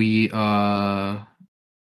 We were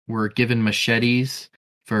given machetes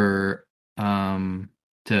for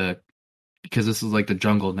because this is like the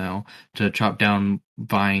jungle now, to chop down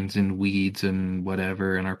vines and weeds and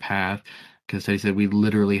whatever in our path. Because they said we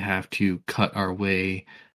literally have to cut our way,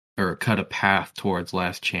 or cut a path towards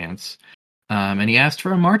Last Chance. And he asked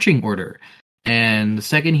for a marching order. And the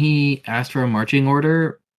second he asked for a marching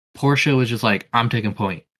order, Portia was just like, I'm taking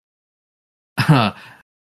point. I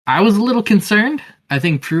was a little concerned. I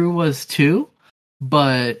think Prue was too.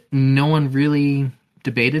 but no one really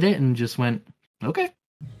debated it and just went, okay.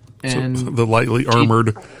 And so the lightly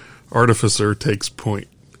armored artificer takes point.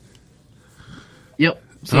 Yep.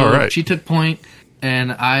 So all right. she took point,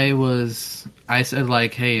 and I said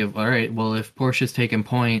like, hey, all right, well, if Portia's taking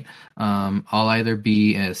point, I'll either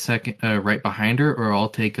be a second, right behind her, or I'll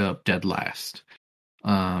take up dead last,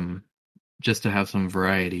 just to have some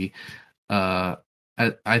variety. I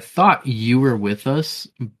thought you were with us,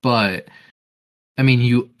 but I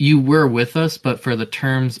mean, you were with us, but for the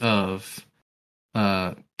terms of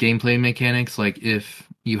gameplay mechanics, like if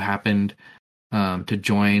you happened to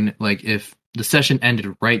join, like if the session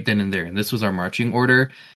ended right then and there, and this was our marching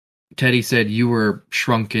order, Teddy said you were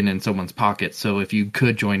shrunken in someone's pocket, so if you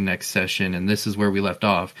could join next session, and this is where we left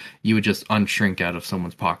off, you would just unshrink out of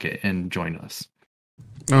someone's pocket and join us.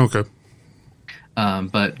 Okay.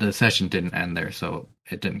 But the session didn't end there, so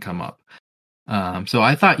it didn't come up. So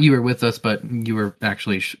I thought you were with us, but you were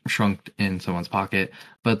actually shrunk in someone's pocket.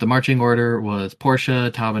 But the marching order was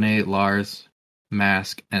Portia, Tabane, Lars,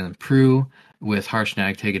 Mask, and Prue, with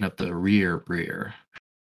Harshnag taking up the rear.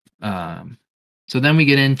 So then we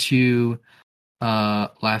get into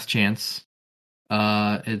Last Chance.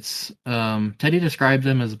 It's Teddy described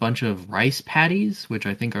them as a bunch of rice paddies, which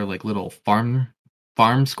I think are like little farm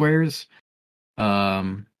squares.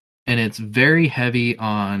 And it's very heavy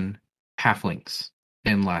on halflings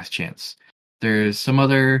in Last Chance. There's some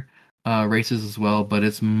other races as well, but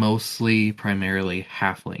it's primarily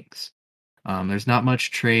halflings. There's not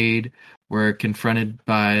much trade. We're confronted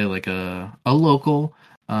by like a local.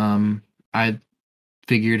 I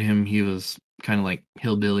figured he was kind of like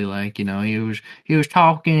hillbilly, like, you know, he was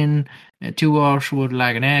talking to us with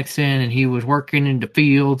like an accent, and he was working in the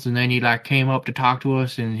fields, and then he like came up to talk to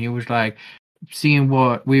us, and he was like seeing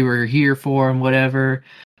what we were here for and whatever.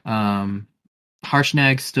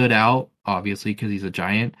 Harshnag stood out, obviously, because he's a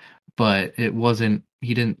giant, but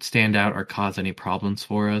he didn't stand out or cause any problems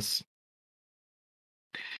for us.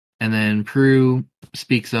 And then Prue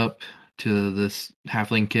speaks up to this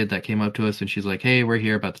halfling kid that came up to us, and she's like, hey, we're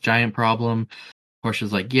here about the giant problem.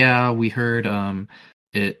 Portia's like, yeah, we heard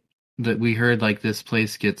we heard like this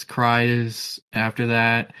place gets cries after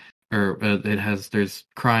that, or there's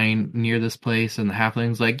crying near this place, and the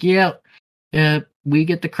halfling's like, yep, we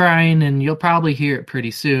get the crying, and you'll probably hear it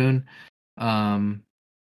pretty soon. And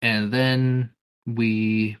then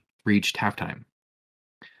we reached halftime.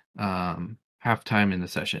 Halftime in the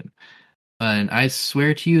session. And I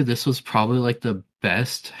swear to you, this was probably like the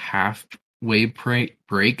best halfway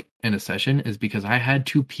break in a session, is because I had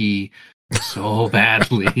to pee so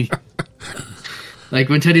badly. Like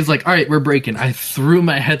when Teddy's like, all right, we're breaking, I threw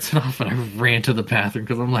my headset off and I ran to the bathroom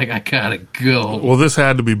because I'm like, I gotta go. Well, this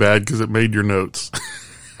had to be bad because it made your notes.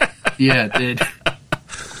 Yeah, it did.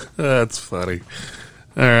 That's funny.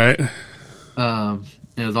 All right.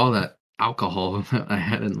 It was all that alcohol that I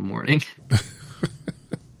had in the morning.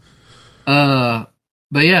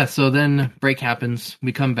 But yeah, so then break happens.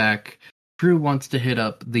 We come back. Prue wants to hit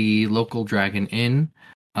up the local Dragon Inn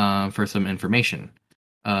for some information.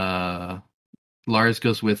 Lars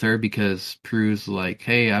goes with her because Prue's like,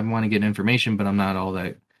 hey, I want to get information, but I'm not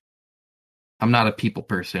a people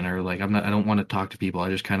person, or like I don't want to talk to people. I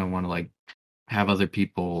just kind of want to like have other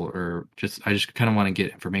people, or I just kind of want to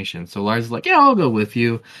get information. So Lars is like, yeah, I'll go with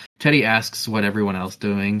you. Teddy asks what everyone else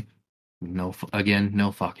doing. No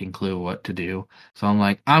fucking clue what to do. So I'm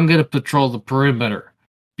like, I'm gonna patrol the perimeter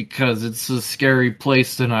because it's a scary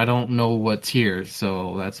place and I don't know what's here.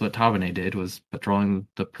 So that's what Tabane did, was patrolling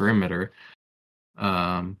the perimeter.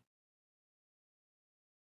 So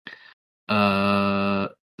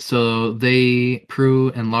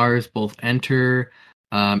Prue and Lars both enter,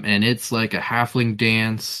 and it's like a halfling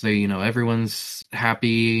dance. They, everyone's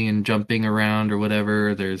happy and jumping around or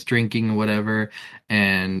whatever. There's drinking or whatever,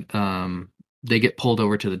 and they get pulled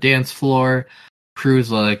over to the dance floor.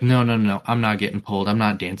 Prue's like, no, I'm not getting pulled. I'm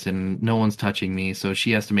not dancing. No one's touching me. So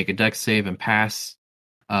she has to make a dex save and pass.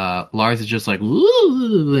 Lars is just like,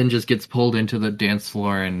 woo, and just gets pulled into the dance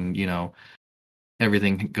floor, and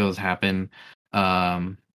everything goes happen.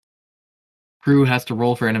 Prue has to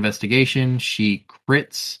roll for an investigation. She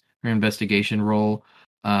crits her investigation roll,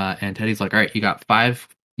 and Teddy's like, all right, you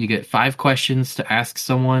get 5 questions to ask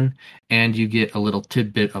someone, and you get a little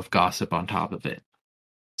tidbit of gossip on top of it.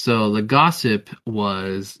 So the gossip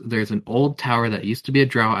was, there's an old tower that used to be a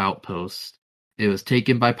drow outpost. It was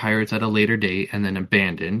taken by pirates at a later date and then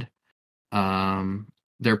abandoned.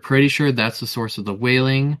 They're pretty sure that's the source of the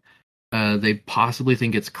wailing. They possibly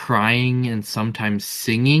think it's crying and sometimes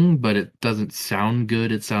singing, but it doesn't sound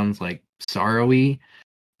good. It sounds like sorrowy.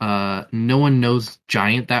 No one knows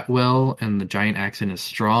Giant that well, and the Giant accent is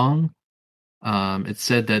strong. It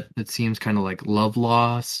said that it seems kind of like love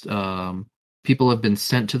lost. People have been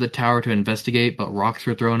sent to the tower to investigate, but rocks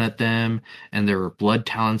were thrown at them, and there were blood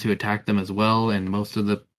talons who attacked them as well. And most of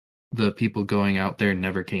the people going out there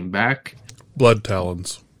never came back. Blood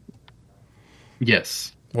talons.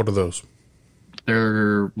 Yes, What are those?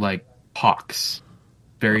 they're like hawks,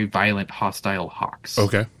 very violent, hostile hawks.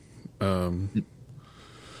 Okay.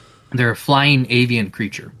 They're a flying avian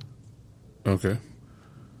creature. Okay.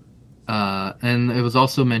 And it was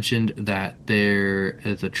also mentioned that there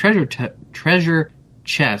is a treasure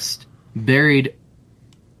chest buried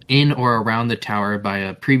in or around the tower by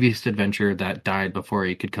a previous adventurer that died before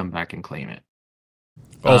he could come back and claim it.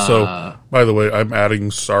 Also, by the way, I'm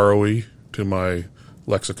adding sorrowy to my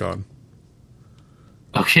lexicon.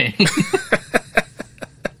 Okay.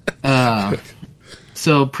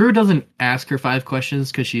 So Prue doesn't ask her 5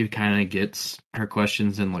 questions because she kind of gets her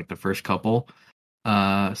questions in like the first couple.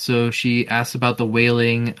 So she asks about the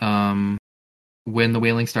whaling, when the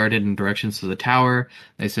whaling started and directions to the tower.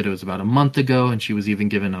 They said it was about a month ago, and she was even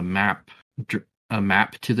given a map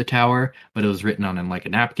to the tower, but it was written on in like a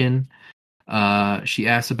napkin. She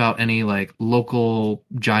asks about any like local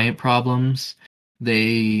giant problems.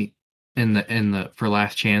 They in the for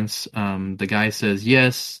last chance, the guy says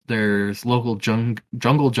yes, there's local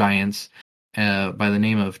jungle giants by the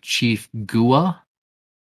name of Chief Gua.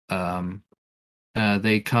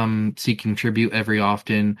 They come seeking tribute every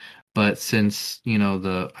often, but since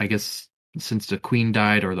since the queen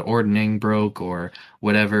died or the ordning broke or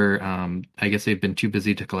whatever, I guess they've been too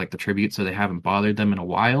busy to collect the tribute, so they haven't bothered them in a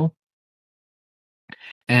while.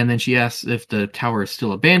 And then she asks if the tower is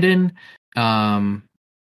still abandoned.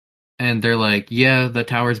 And they're like, yeah, the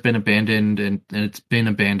tower's been abandoned, and it's been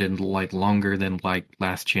abandoned like longer than like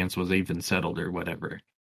last chance was even settled or whatever.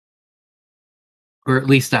 Or at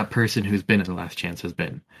least that person who's been in the last chance has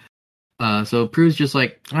been. So Prue's just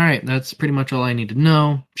like, all right, that's pretty much all I need to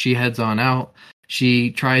know. She heads on out. She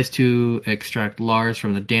tries to extract Lars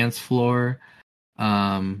from the dance floor.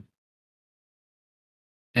 But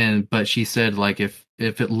she said like if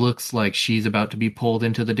it looks like she's about to be pulled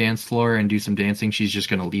into the dance floor and do some dancing, she's just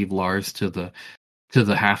gonna leave Lars to the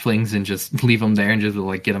halflings and just leave him there and just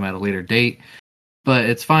like get him at a later date. But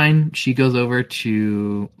it's fine. She goes over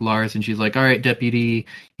to Lars and she's like, all right, deputy,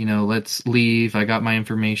 let's leave. I got my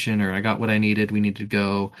information, or I got what I needed. We need to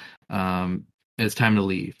go. It's time to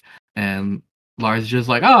leave. And Lars is just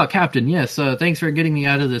like, oh, Captain, yes, thanks for getting me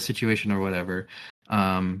out of this situation or whatever.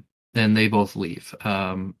 Then they both leave.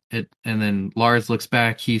 And then Lars looks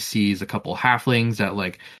back. He sees a couple halflings that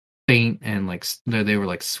like faint and like they were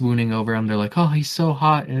like swooning over him. They're like, oh, he's so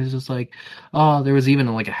hot. And it's just like, oh, there was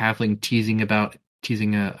even like a halfling teasing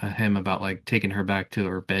him about like taking her back to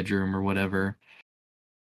her bedroom or whatever.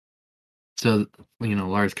 So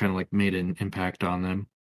Lars kind of like made an impact on them.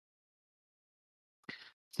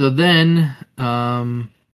 So then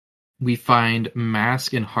we find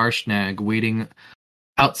Mask and Harshnag waiting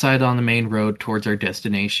outside on the main road towards our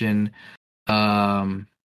destination.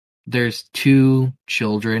 There's 2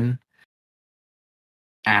 children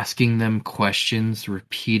asking them questions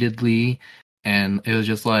repeatedly, and it was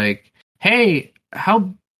just like, hey,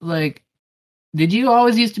 how, like, did you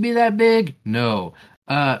always used to be that big? No.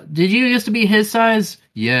 Did you used to be his size?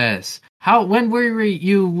 Yes. When were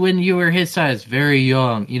you when you were his size? Very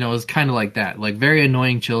young. It was kind of like that, like very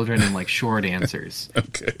annoying children and like short answers.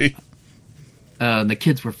 Okay. The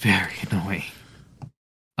kids were very annoying.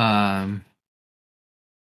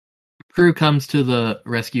 Prue comes to the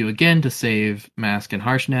rescue again to save Mask and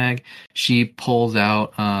Harshnag. She pulls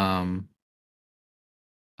out her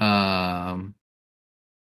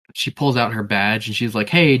badge and she's like,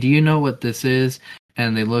 hey, do you know what this is?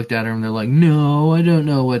 And they looked at her and they're like, no, I don't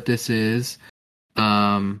know what this is.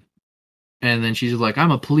 And then she's like,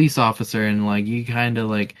 I'm a police officer, and like you kind of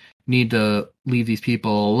like need to leave these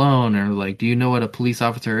people alone, or like, do you know what a police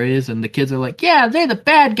officer is? And the kids are like, yeah, they're the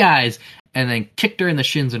bad guys, and then kicked her in the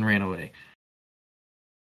shins and ran away.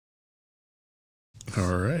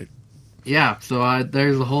 All right. Yeah, so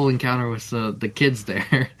there's a whole encounter with the kids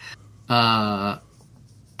there.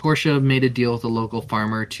 Portia made a deal with a local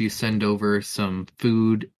farmer to send over some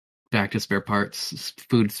food back to Spare Parts,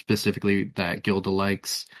 food specifically that Gilda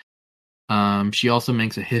likes. She also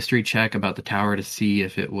makes a history check about the tower to see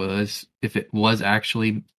if it was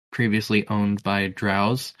actually previously owned by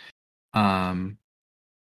Drows. And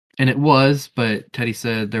it was, but Teddy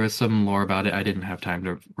said there was some lore about it. I didn't have time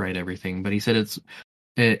to write everything, but he said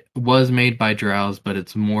it was made by Drows, but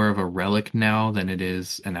it's more of a relic now than it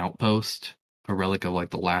is an outpost, a relic of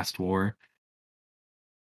like the last war.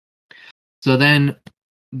 So then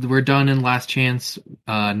we're done in Last Chance.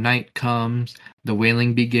 Night comes. The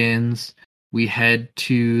wailing begins. We head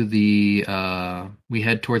to we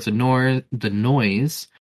head towards the noise.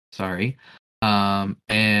 Sorry.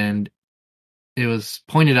 And it was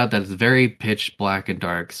pointed out that it's very pitch black and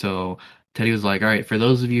dark. So Teddy was like, all right, for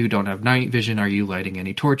those of you who don't have night vision, are you lighting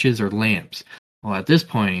any torches or lamps? Well, at this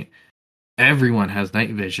point, everyone has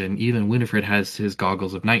night vision. Even Winifred has his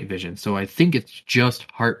goggles of night vision. So I think it's just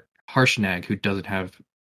Harshnag who doesn't have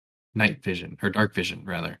night vision, or dark vision,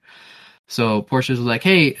 rather. So Portia's like,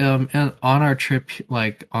 hey, on our trip,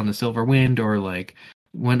 like on the Silver Wind, or like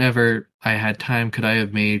whenever I had time, could I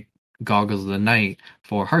have made goggles of the night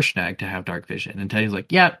for Harshnag to have dark vision? And Teddy's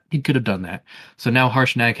like, yeah, he could have done that. So now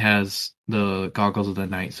Harshnag has the goggles of the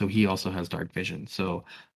night, so he also has dark vision. So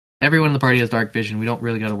everyone in the party has dark vision. We don't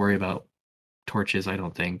really got to worry about torches, I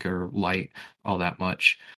don't think, or light all that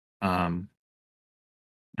much.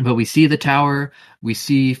 But we see the tower. We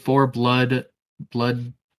see 4 blood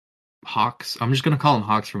hawks. I'm just gonna call them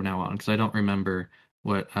hawks from now on because I don't remember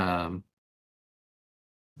what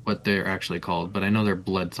they're actually called, but I know they're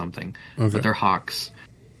blood something. Okay. But they're hawks.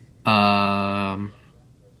 And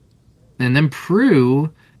then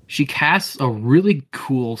Prue, she casts a really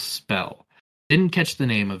cool spell. Didn't catch the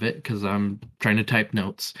name of it because I'm trying to type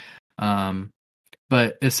notes.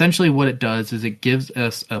 But essentially what it does is it gives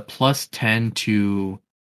us a +10 to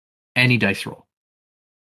any dice roll.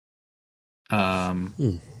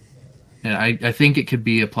 And I think it could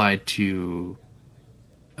be applied to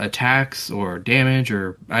attacks or damage,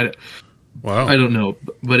 or I don't know.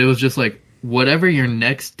 But it was just like, whatever your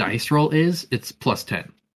next dice roll is, it's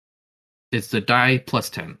 +10. It's the die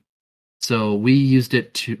 +10. So we used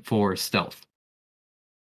it for stealth.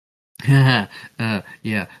 Yeah,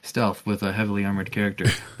 stealth with a heavily armored character.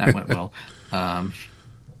 That went well. Well,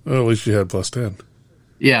 at least you had +10.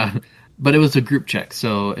 Yeah, but it was a group check,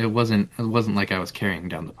 so it wasn't like I was carrying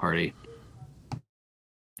down the party.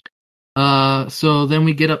 So then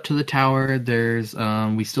we get up to the tower. There's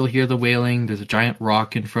we still hear the wailing. There's a giant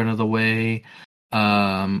rock in front of the way.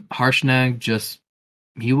 Harshnag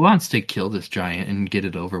he wants to kill this giant and get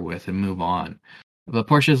it over with and move on. But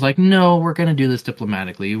Portia's like, no, we're gonna do this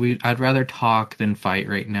diplomatically. I'd rather talk than fight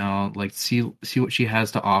right now. Like, see what she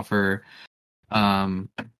has to offer.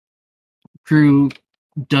 Prue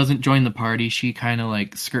doesn't join the party. She kind of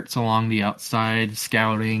like skirts along the outside,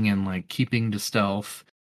 scouting and like keeping to stealth.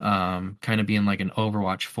 Kind of being like an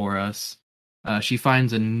Overwatch for us. She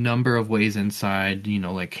finds a number of ways inside,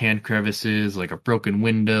 like hand crevices, like a broken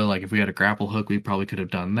window. Like if we had a grapple hook, we probably could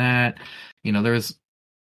have done that. There's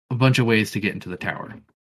a bunch of ways to get into the tower.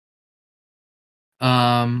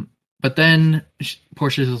 But then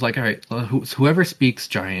Portia is like, all right, whoever speaks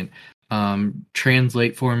giant,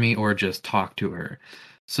 translate for me or just talk to her.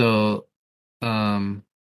 So,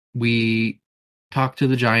 we talk to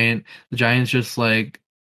the giant. The giant's just like,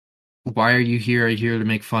 why are you here? Are you here to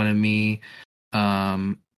make fun of me?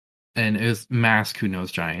 And it was Mask who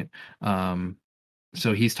knows giant.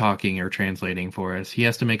 So he's talking or translating for us. He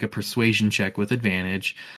has to make a persuasion check with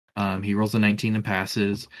advantage. He rolls a 19 and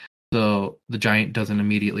passes. So the giant doesn't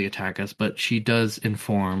immediately attack us, but she does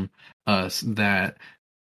inform us that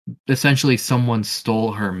essentially someone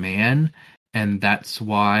stole her man, and that's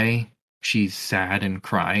why she's sad and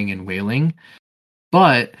crying and wailing.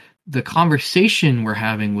 But the conversation we're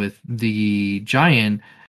having with the giant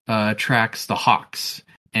tracks the hawks,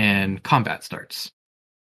 and combat starts.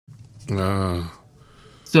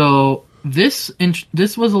 So this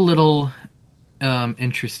was a little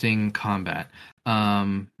interesting combat.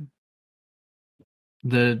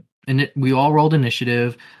 We all rolled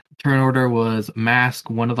initiative. Turn order was Mask,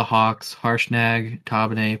 one of the hawks, Harshnag,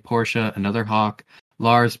 Tabane, Portia, another hawk,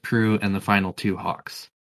 Lars, Prue, and the final 2 hawks.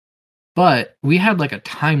 But we had like a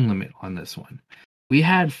time limit on this one. We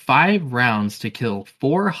had 5 rounds to kill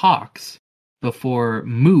 4 hawks before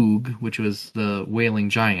Moog, which was the wailing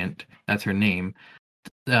giant, that's her name,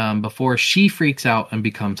 before she freaks out and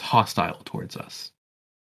becomes hostile towards us.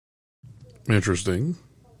 Interesting.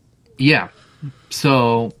 Yeah.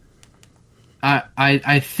 So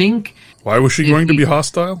I think... Why was she going to be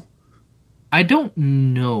hostile? I don't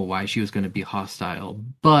know why she was going to be hostile,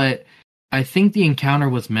 but I think the encounter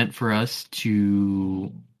was meant for us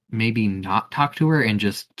to maybe not talk to her and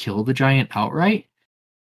just kill the giant outright,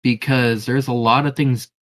 because there's a lot of things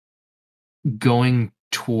going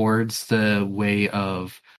towards the way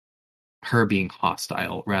of her being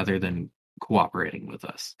hostile rather than cooperating with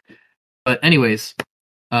us. But anyways,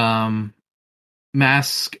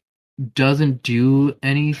 Mask doesn't do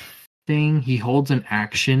anything. He holds an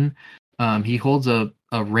action. He holds a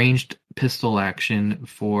a ranged pistol action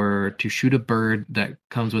to shoot a bird that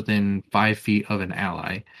comes within 5 feet of an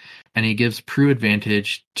ally, and he gives Prue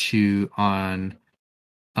advantage on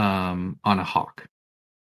a hawk.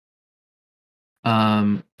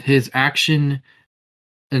 His action,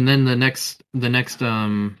 and then the next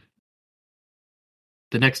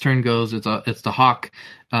turn goes. It's the hawk.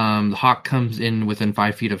 The hawk comes in within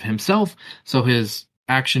 5 feet of himself, so his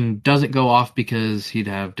action doesn't go off because he'd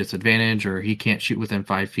have disadvantage, or he can't shoot within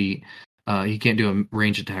 5 feet. He can't do a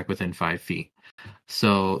ranged attack within 5 feet.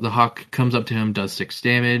 So the hawk comes up to him, does 6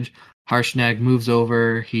 damage. Harshnag moves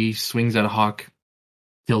over. He swings at a hawk,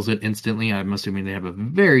 kills it instantly. I'm assuming they have a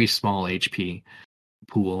very small HP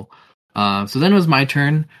pool. So then it was my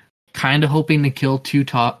turn, kind of hoping to kill two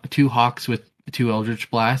hawks with 2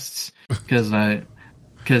 Eldritch Blasts, because I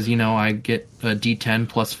get a D10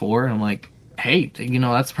 plus 4, and I'm like, hey,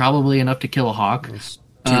 that's probably enough to kill a hawk. It's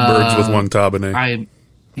 2 birds with 1 tabane.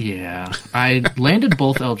 I landed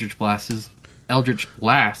both Eldritch Blasts,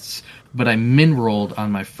 but I min rolled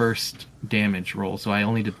on my first damage roll, so I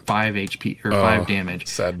only did 5 HP or 5 damage.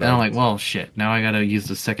 Sad and I'm like, well, shit. Now I gotta use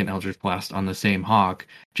the second Eldritch Blast on the same hawk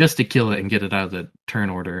just to kill it and get it out of the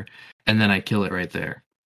turn order, and then I kill it right there.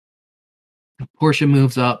 Portia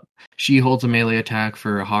moves up. She holds a melee attack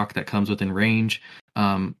for a hawk that comes within range.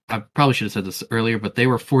 I probably should have said this earlier, but they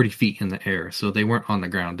were 40 feet in the air, so they weren't on the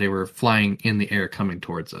ground. They were flying in the air coming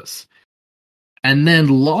towards us. And then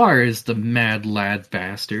Lars, the mad lad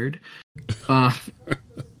bastard,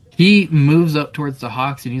 he moves up towards the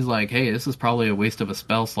hawks, and he's like, hey, this is probably a waste of a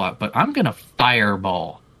spell slot, but I'm going to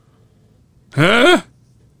fireball. Huh?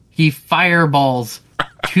 He fireballs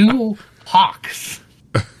 2 hawks.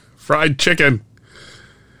 Fried chicken.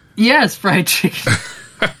 Yes, fried chicken.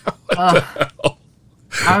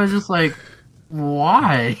 I was just like,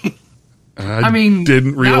 why? I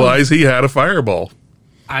didn't realize he had a fireball.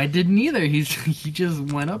 I didn't either. He just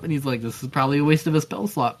went up and he's like, this is probably a waste of a spell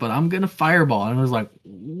slot, but I'm going to fireball. And I was like,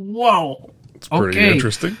 whoa. It's pretty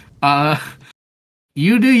interesting.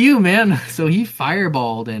 You do you, man. So he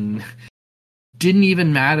fireballed, and didn't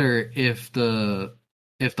even matter if the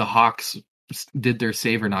hawks did their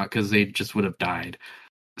save or not, because they just would have died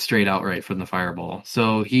straight outright from the fireball.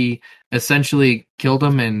 So he essentially killed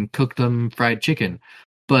them and cooked them fried chicken.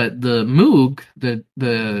 But the Moog,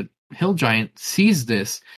 the hill giant, sees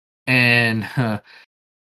this, and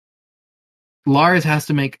Lars has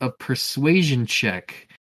to make a persuasion check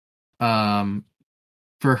for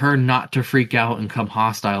her not to freak out and come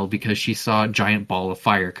hostile, because she saw a giant ball of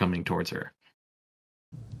fire coming towards her.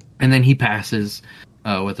 And then he passes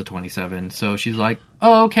with a 27. So she's like,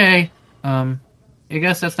 oh, okay. I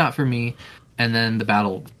guess that's not for me. And then the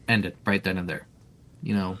battle ended right then and there.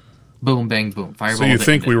 Boom, bang, boom. Fireball. So you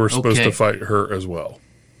think we were supposed to fight her as well?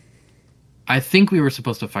 I think we were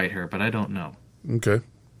supposed to fight her, but I don't know. Okay.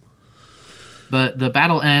 But the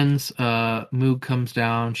battle ends. Moog comes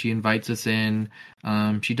down. She invites us in.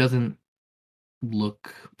 She doesn't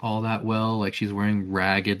look all that well. Like, she's wearing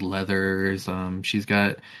ragged leathers. She's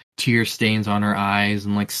got tear stains on her eyes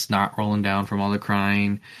and like snot rolling down from all the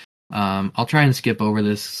crying. I'll try and skip over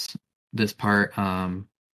this part. Or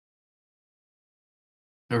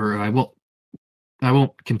I won't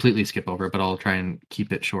completely skip over it, but I'll try and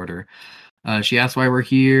keep it shorter. She asks why we're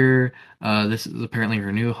here. This is apparently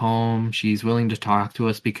her new home. She's willing to talk to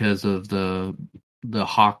us because of the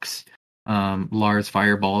hawks Lars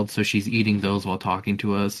fireballed, so she's eating those while talking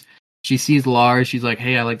to us. She sees Lars. She's like,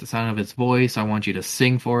 hey, I like the sound of his voice. I want you to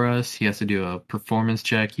sing for us. He has to do a performance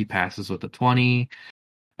check. He passes with a 20.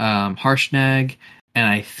 Harshnag and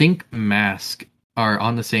I think Mask are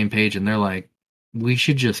on the same page, and they're like, we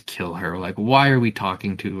should just kill her. Like, why are we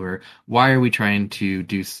talking to her? Why are we trying to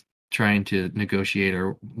negotiate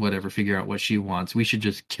or whatever, figure out what she wants? We should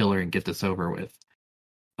just kill her and get this over with.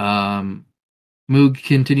 Moog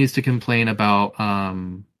continues to complain about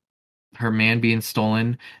her man being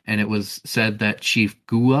stolen, and it was said that Chief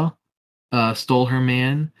Gua stole her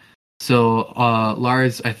man. So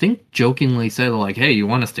Lars, I think, jokingly said, like, hey, you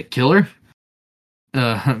want us to kill her?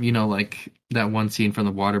 Like that one scene from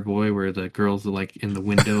The Waterboy where the girls are like in the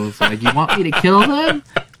windows, like, you want me to kill them?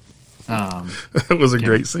 That was a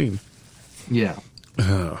great scene. Yeah.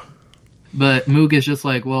 But Moog is just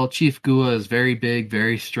like, well, Chief Gua is very big,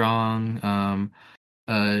 very strong.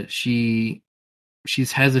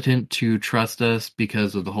 She's hesitant to trust us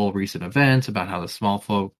because of the whole recent events about how the small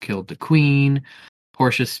folk killed the queen.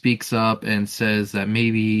 Portia speaks up and says that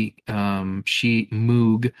maybe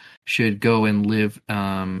Moog should go and live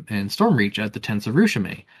in Stormreach at the Tents of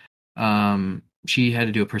Rushame. She had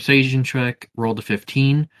to do a persuasion check, rolled a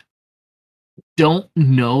 15. Don't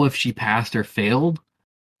know if she passed or failed.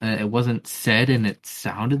 It wasn't said, and it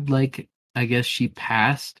sounded like, I guess, she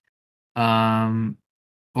passed.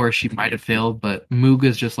 Or she might have failed, but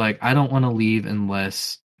Muga's just like, I don't want to leave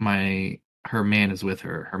unless her man is with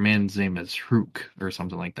her. Her man's name is Hruk or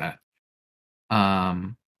something like that.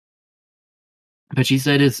 But she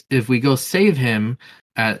said is if we go save him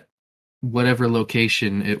at whatever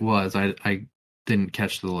location it was, I didn't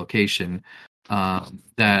catch the location,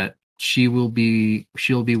 that she'll be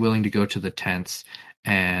willing to go to the tents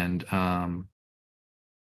and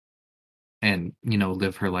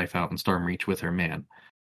live her life out in Stormreach with her man.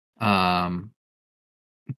 And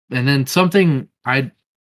then something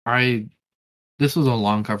this was a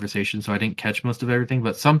long conversation, so I didn't catch most of everything,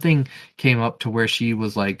 but something came up to where she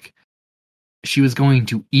was like, she was going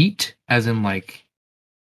to eat, as in like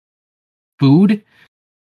food,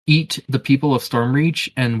 eat the people of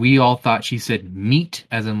Stormreach, and we all thought she said meet,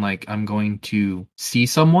 as in like, I'm going to see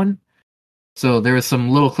someone. So there was some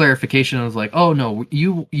little clarification. I was like, oh no,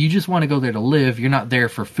 you just want to go there to live. You're not there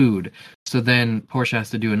for food. So then Portia has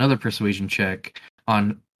to do another persuasion check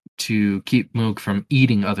to keep Moog from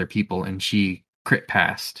eating other people, and she crit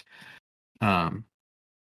passed. And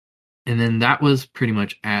then that was pretty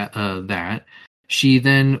much that. She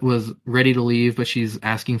then was ready to leave, but she's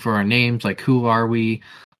asking for our names, like, who are we?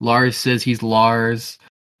 Lars says he's Lars.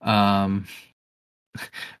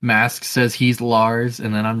 Mask says he's Lars,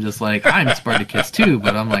 and then I'm just like, I'm Spartacus too,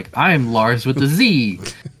 but I'm like, I'm Lars with the Z.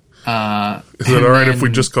 Is it all right if we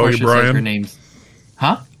just call Portia you Brian? Says her name's,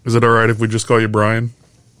 huh? Is it all right if we just call you Brian?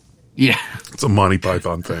 Yeah. It's a Monty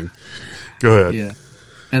Python thing. Go ahead. Yeah.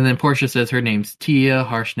 And then Portia says her name's Tia.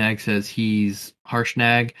 Harshnag says he's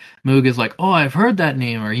Harshnag. Moog is like, oh, I've heard that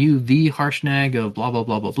name. Are you the Harshnag of blah, blah,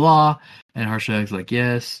 blah, blah, blah? And Harshnag's like,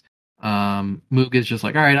 yes. Moog is just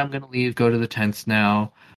like, all right, I'm going to leave, go to the tents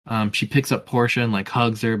now. She picks up Portia and like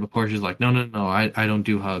hugs her, but Portia's like, no, I don't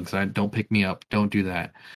do hugs. Don't pick me up. Don't do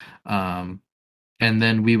that. And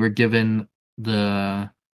then we were given the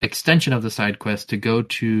extension of the side quest to go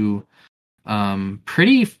to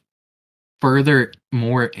pretty further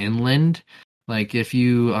more inland. Like if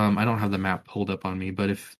you I don't have the map pulled up on me, but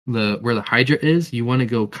if where the Hydra is, you want to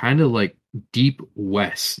go kind of like deep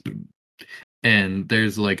west, and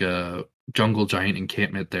there's like a jungle giant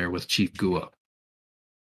encampment there with Chief Gua.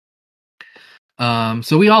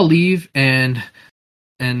 So we all leave, and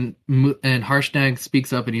Harshnag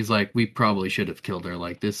speaks up, and he's like, we probably should have killed her.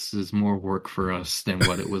 Like, this is more work for us than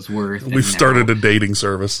what it was worth. We've started a dating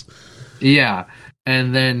service. Yeah.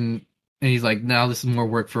 And he's like, now this is more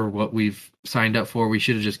work for what we've signed up for. We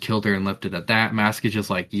should have just killed her and left it at that. Mask is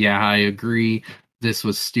just like, yeah, I agree. This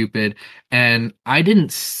was stupid. And I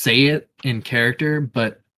didn't say it in character,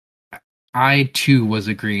 but I too was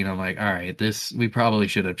agreeing. I'm like, all right, we probably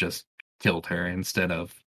should have just killed her instead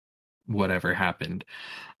of whatever happened.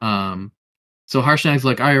 So Harshnag's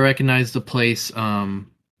like, I recognize the place where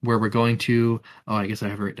we're going to. Oh, I guess I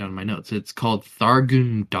have it right down in my notes. It's called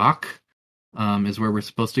Thargun Dock, is where we're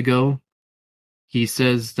supposed to go. He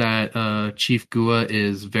says that Chief Gua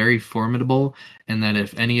is very formidable, and that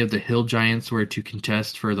if any of the hill giants were to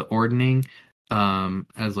contest for the ordning,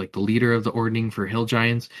 as like the leader of the ordning for hill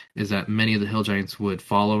giants, is that many of the hill giants would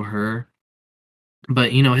follow her.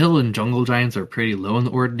 But, hill and jungle giants are pretty low in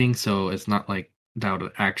the ordning, so it's not like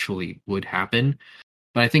that actually would happen.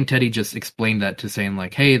 But I think Teddy just explained that to saying,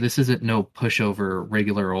 like, hey, this isn't no pushover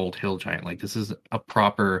regular old hill giant. Like, this is a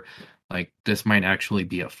proper, like, this might actually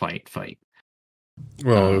be a fight.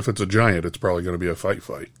 Well, if it's a giant, it's probably going to be a fight.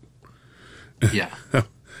 Yeah.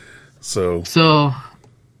 So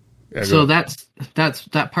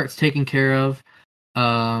that part's taken care of.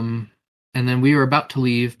 And then we were about to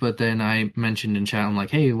leave, but then I mentioned in chat, I'm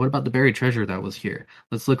like, hey, what about the buried treasure that was here?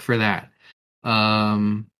 Let's look for that.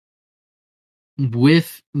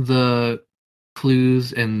 With the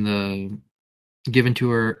clues and the given to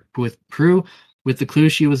her with Prue, with the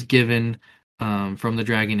clues she was given from the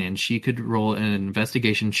Dragon Inn, she could roll an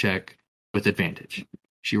investigation check with advantage.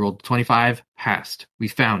 She rolled 25, passed. We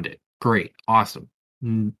found it. Great. Awesome.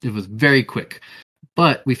 It was very quick.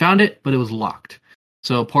 But we found it, but it was locked.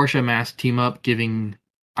 So Portia and Mask team up, giving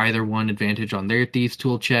either one advantage on their Thieves'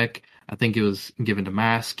 Tool check. I think it was given to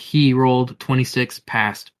Mask. He rolled 26,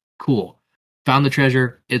 passed. Cool. Found the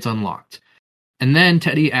treasure. It's unlocked. And then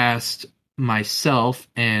Teddy asked myself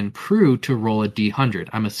and Prue to roll a D100.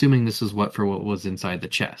 I'm assuming this is what was inside the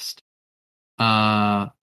chest.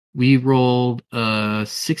 We rolled a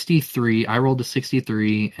 63. I rolled a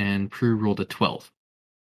 63, and Prue rolled a 12.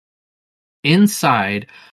 Inside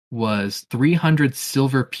was 300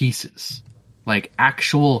 silver pieces, like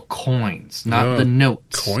actual coins, not the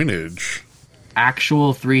notes. Coinage.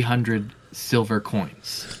 Actual 300 silver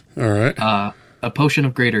coins, All right. a potion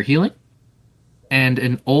of greater healing, and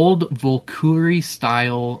an old Volkuri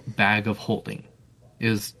style bag of holding.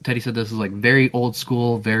 Teddy said this was like very old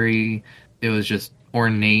school, it was just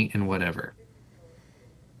ornate and whatever.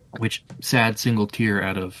 Which sad single tear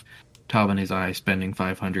out of Tabane's eye, spending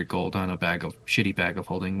 500 gold on a shitty bag of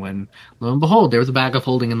holding, when lo and behold there was a bag of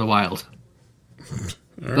holding in the wild. Right.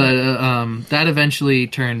 But that eventually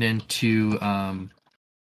turned into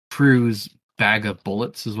Prue's bag of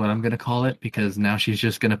bullets, is what I'm going to call it, because now she's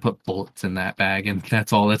just going to put bullets in that bag, and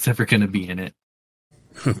that's all that's ever going to be in it.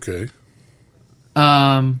 Okay.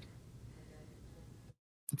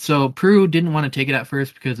 So Prue didn't want to take it at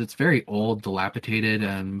first because it's very old,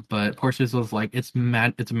 dilapidated, but Portia's was like, it's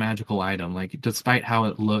a magical item. Like, despite how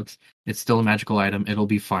it looks, it's still a magical item. It'll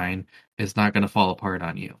be fine. It's not going to fall apart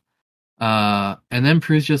on you. And then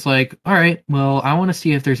Prue's just like, all right, well, I want to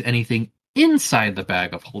see if there's anything inside the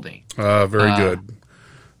bag of holding. Very good.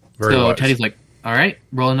 Very so wise. Teddy's like, all right,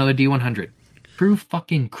 roll another D100. Prue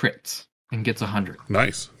fucking crits and gets 100.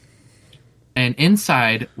 Nice. And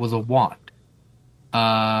inside was a wand.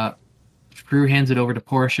 Prue hands it over to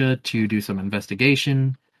Portia to do some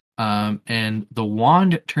investigation. And the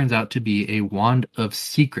wand turns out to be a wand of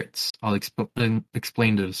secrets. I'll explain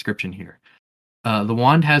the description here. The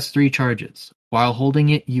wand has 3 charges. While holding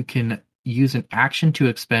it, you can use an action to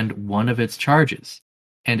expend one of its charges.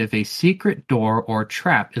 And if a secret door or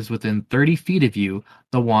trap is within 30 feet of you,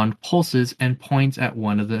 the wand pulses and points at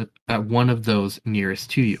one of those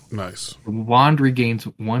nearest to you. Nice. The wand regains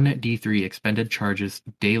 1d3 expended charges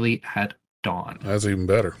daily at dawn. That's even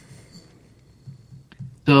better.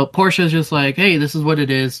 So Portia's just like, hey, this is what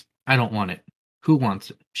it is. I don't want it. Who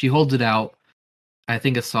wants it? She holds it out. I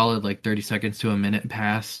think a solid 30 seconds to a minute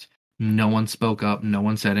passed. No one spoke up. No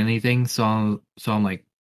one said anything. So I'm like,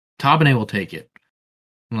 Tabane will take it.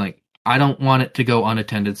 I'm like, I don't want it to go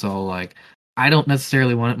unattended. So I don't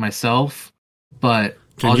necessarily want it myself, but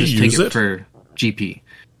I'll just take it for GP.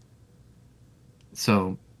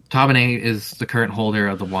 So Tabane is the current holder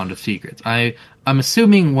of the Wand of Secrets. I'm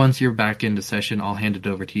assuming once you're back into session, I'll hand it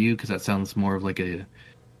over to you because that sounds more of like a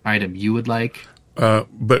item you would like.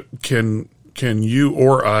 But can you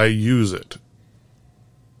or I use it?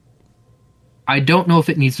 I don't know if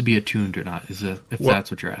it needs to be attuned or not.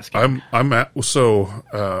 That's what you're asking. I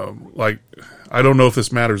don't know if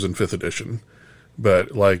this matters in 5th edition, but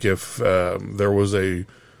if there was a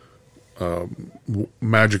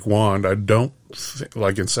magic wand, I don't think,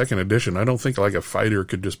 in 2nd edition, I don't think a fighter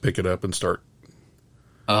could just pick it up and start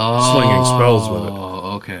slinging spells with it.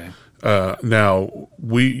 Oh, okay. Now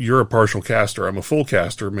you're a partial caster. I'm a full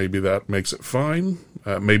caster. Maybe that makes it fine.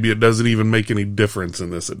 Maybe it doesn't even make any difference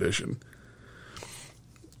in this edition.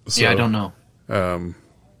 So, yeah, I don't know.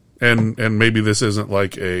 And maybe this isn't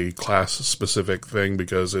a class specific thing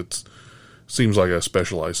because it seems like a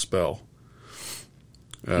specialized spell.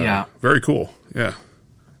 Yeah. Very cool. Yeah.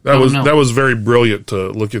 That was very brilliant to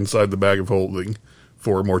look inside the bag of holding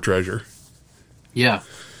for more treasure. Yeah.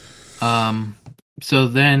 So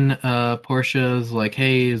then Portia's like,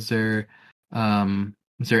 hey, is there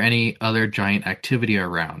any other giant activity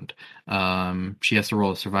around? She has to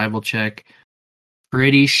roll a survival check.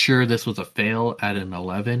 Pretty sure this was a fail at an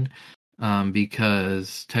 11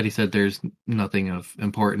 because Teddy said there's nothing of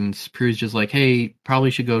importance. Prue's just like, hey, probably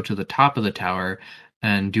should go to the top of the tower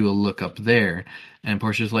and do a look up there. And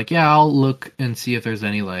Portia's like, yeah, I'll look and see if there's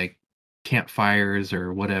any campfires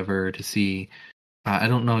or whatever to see. I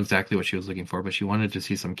don't know exactly what she was looking for, but she wanted to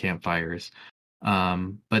see some campfires.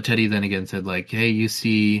 But Teddy then again said hey, you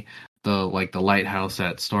see the lighthouse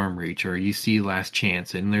at Stormreach, or you see Last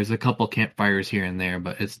Chance, and there's a couple campfires here and there,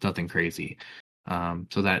 but it's nothing crazy.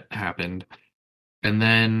 So that happened. And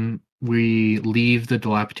then we leave the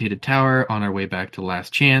dilapidated tower on our way back to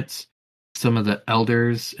Last Chance. Some of the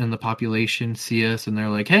elders in the population see us, and they're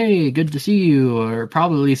like, hey, good to see you, or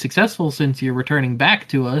probably successful since you're returning back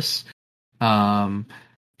to us. And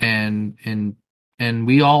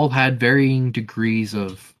we all had varying degrees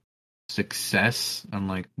of success. I'm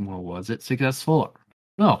like, well, was it successful?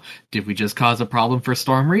 No. Did we just cause a problem for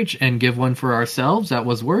Stormreach and give one for ourselves that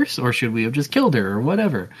was worse, or should we have just killed her or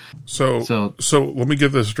whatever? So let me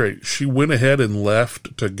get this straight. She went ahead and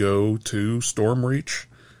left to go to Stormreach.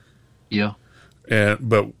 Yeah.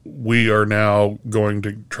 But we are now going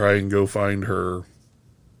to try and go find her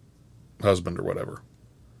husband or whatever.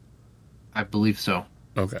 I believe so.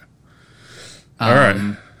 Okay. All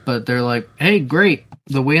right. But they're like, hey, great.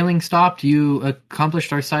 The whaling stopped. You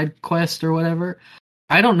accomplished our side quest or whatever.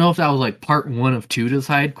 I don't know if that was part 1 of 2 to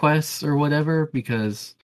side quests or whatever,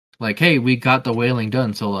 because hey, we got the whaling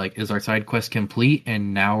done. So is our side quest complete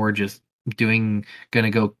and now we're just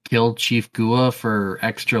gonna go kill Chief Gua for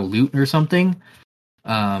extra loot or something.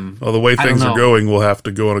 Well, the way I don't things are know. going, we'll have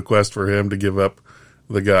to go on a quest for him to give up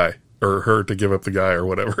the guy, or her to give up the guy, or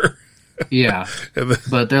whatever. Yeah, And then,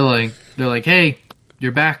 but they're like, hey,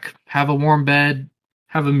 you're back. Have a warm bed.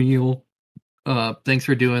 Have a meal. Thanks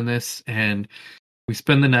for doing this. And we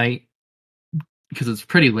spend the night because it's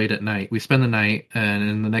pretty late at night. We spend the night, and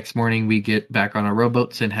in the next morning we get back on our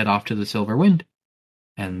rowboats and head off to the Silver Wind.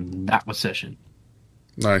 And that was session.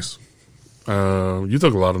 nice. You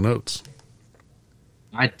took a lot of notes.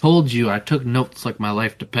 I told you I took notes like my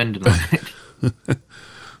life depended on it.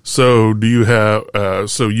 So, do you have?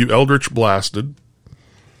 So you Eldritch blasted.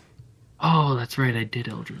 Oh, that's right. I did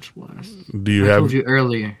Eldritch Blast. Do you I have? told you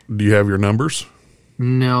earlier. Do you have your numbers?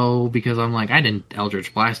 No, because I'm like, I didn't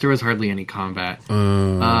Eldritch Blast. There was hardly any combat.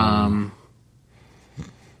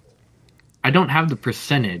 I don't have the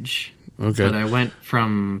percentage, Okay. but I went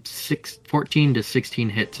from 14 to 16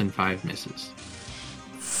 hits and 5 misses.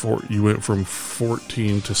 You went from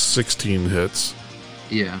 14 to 16 hits,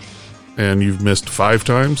 Yeah, and you've missed 5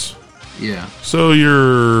 times. yeah. So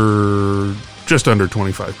you're just under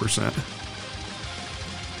 25%,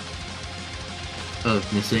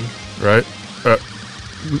 Of missing. right?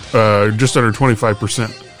 Just under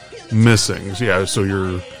 25% missing. Yeah, so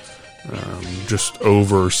you're just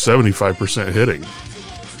over 75% hitting.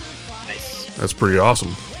 Nice. That's pretty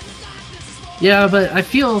awesome. Yeah, but I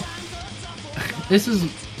feel this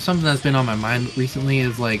is something that's been on my mind recently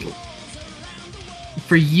is like,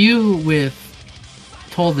 for you with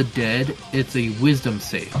Toll the Dead, it's a wisdom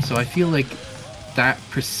save. So I feel like that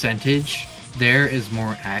percentage there is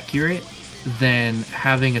more accurate than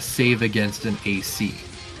having a save against an AC.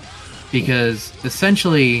 Because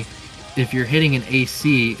essentially, if you're hitting an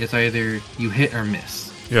AC, it's either you hit or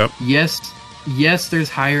miss. Yep. Yes, there's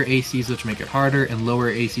higher ACs which make it harder and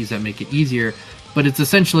lower ACs that make it easier, but it's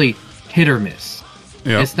essentially hit or miss.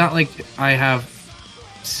 Yep. It's not like I have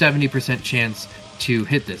 70% chance to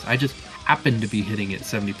hit this. I just happen to be hitting it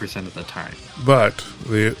 70% of the time. But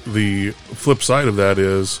the flip side of that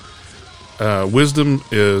is wisdom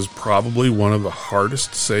is probably one of the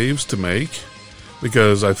hardest saves to make,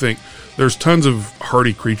 because I think there's tons of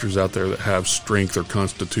hardy creatures out there that have strength or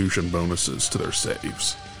constitution bonuses to their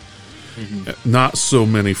saves. Mm-hmm. Not so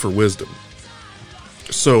many for wisdom.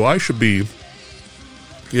 So it should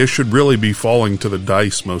really be falling to the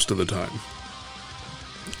dice most of the time.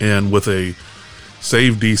 And with a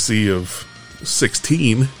save DC of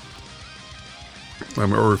 16,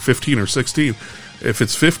 or 15 or 16, if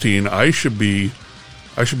it's 15, I should be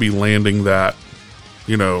landing that,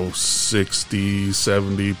 60,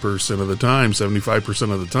 70% of the time,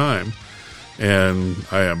 75% of the time, and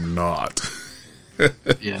I am not.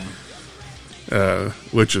 Yeah.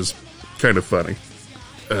 Which is kind of funny.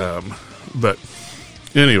 But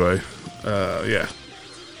anyway, yeah.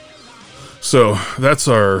 So that's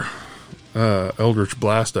our Eldritch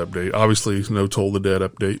Blast update. Obviously, no Toll the Dead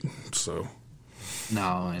update. So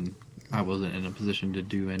No, and I wasn't in a position to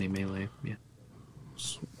do any melee. Yeah.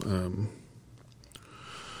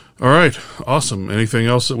 all right, awesome. Anything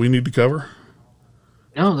else that we need to cover?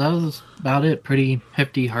 No, that was about it. Pretty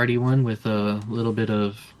hefty, hearty one with a little bit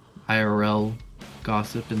of IRL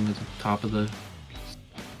gossip in the top of the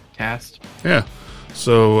cast. Yeah.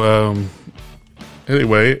 So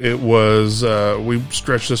anyway, it was we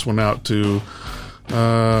stretched this one out to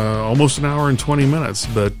almost an hour and 20 minutes,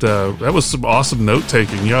 but that was some awesome note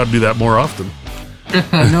taking. You ought to do that more often.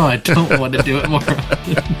 No, I don't want to do it more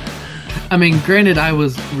often. I mean, granted, I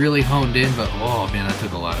was really honed in, but oh man, that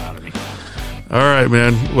took a lot out of me. All right,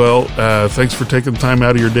 man. Well, thanks for taking the time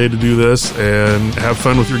out of your day to do this, and have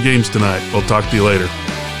fun with your games tonight. We'll talk to you later.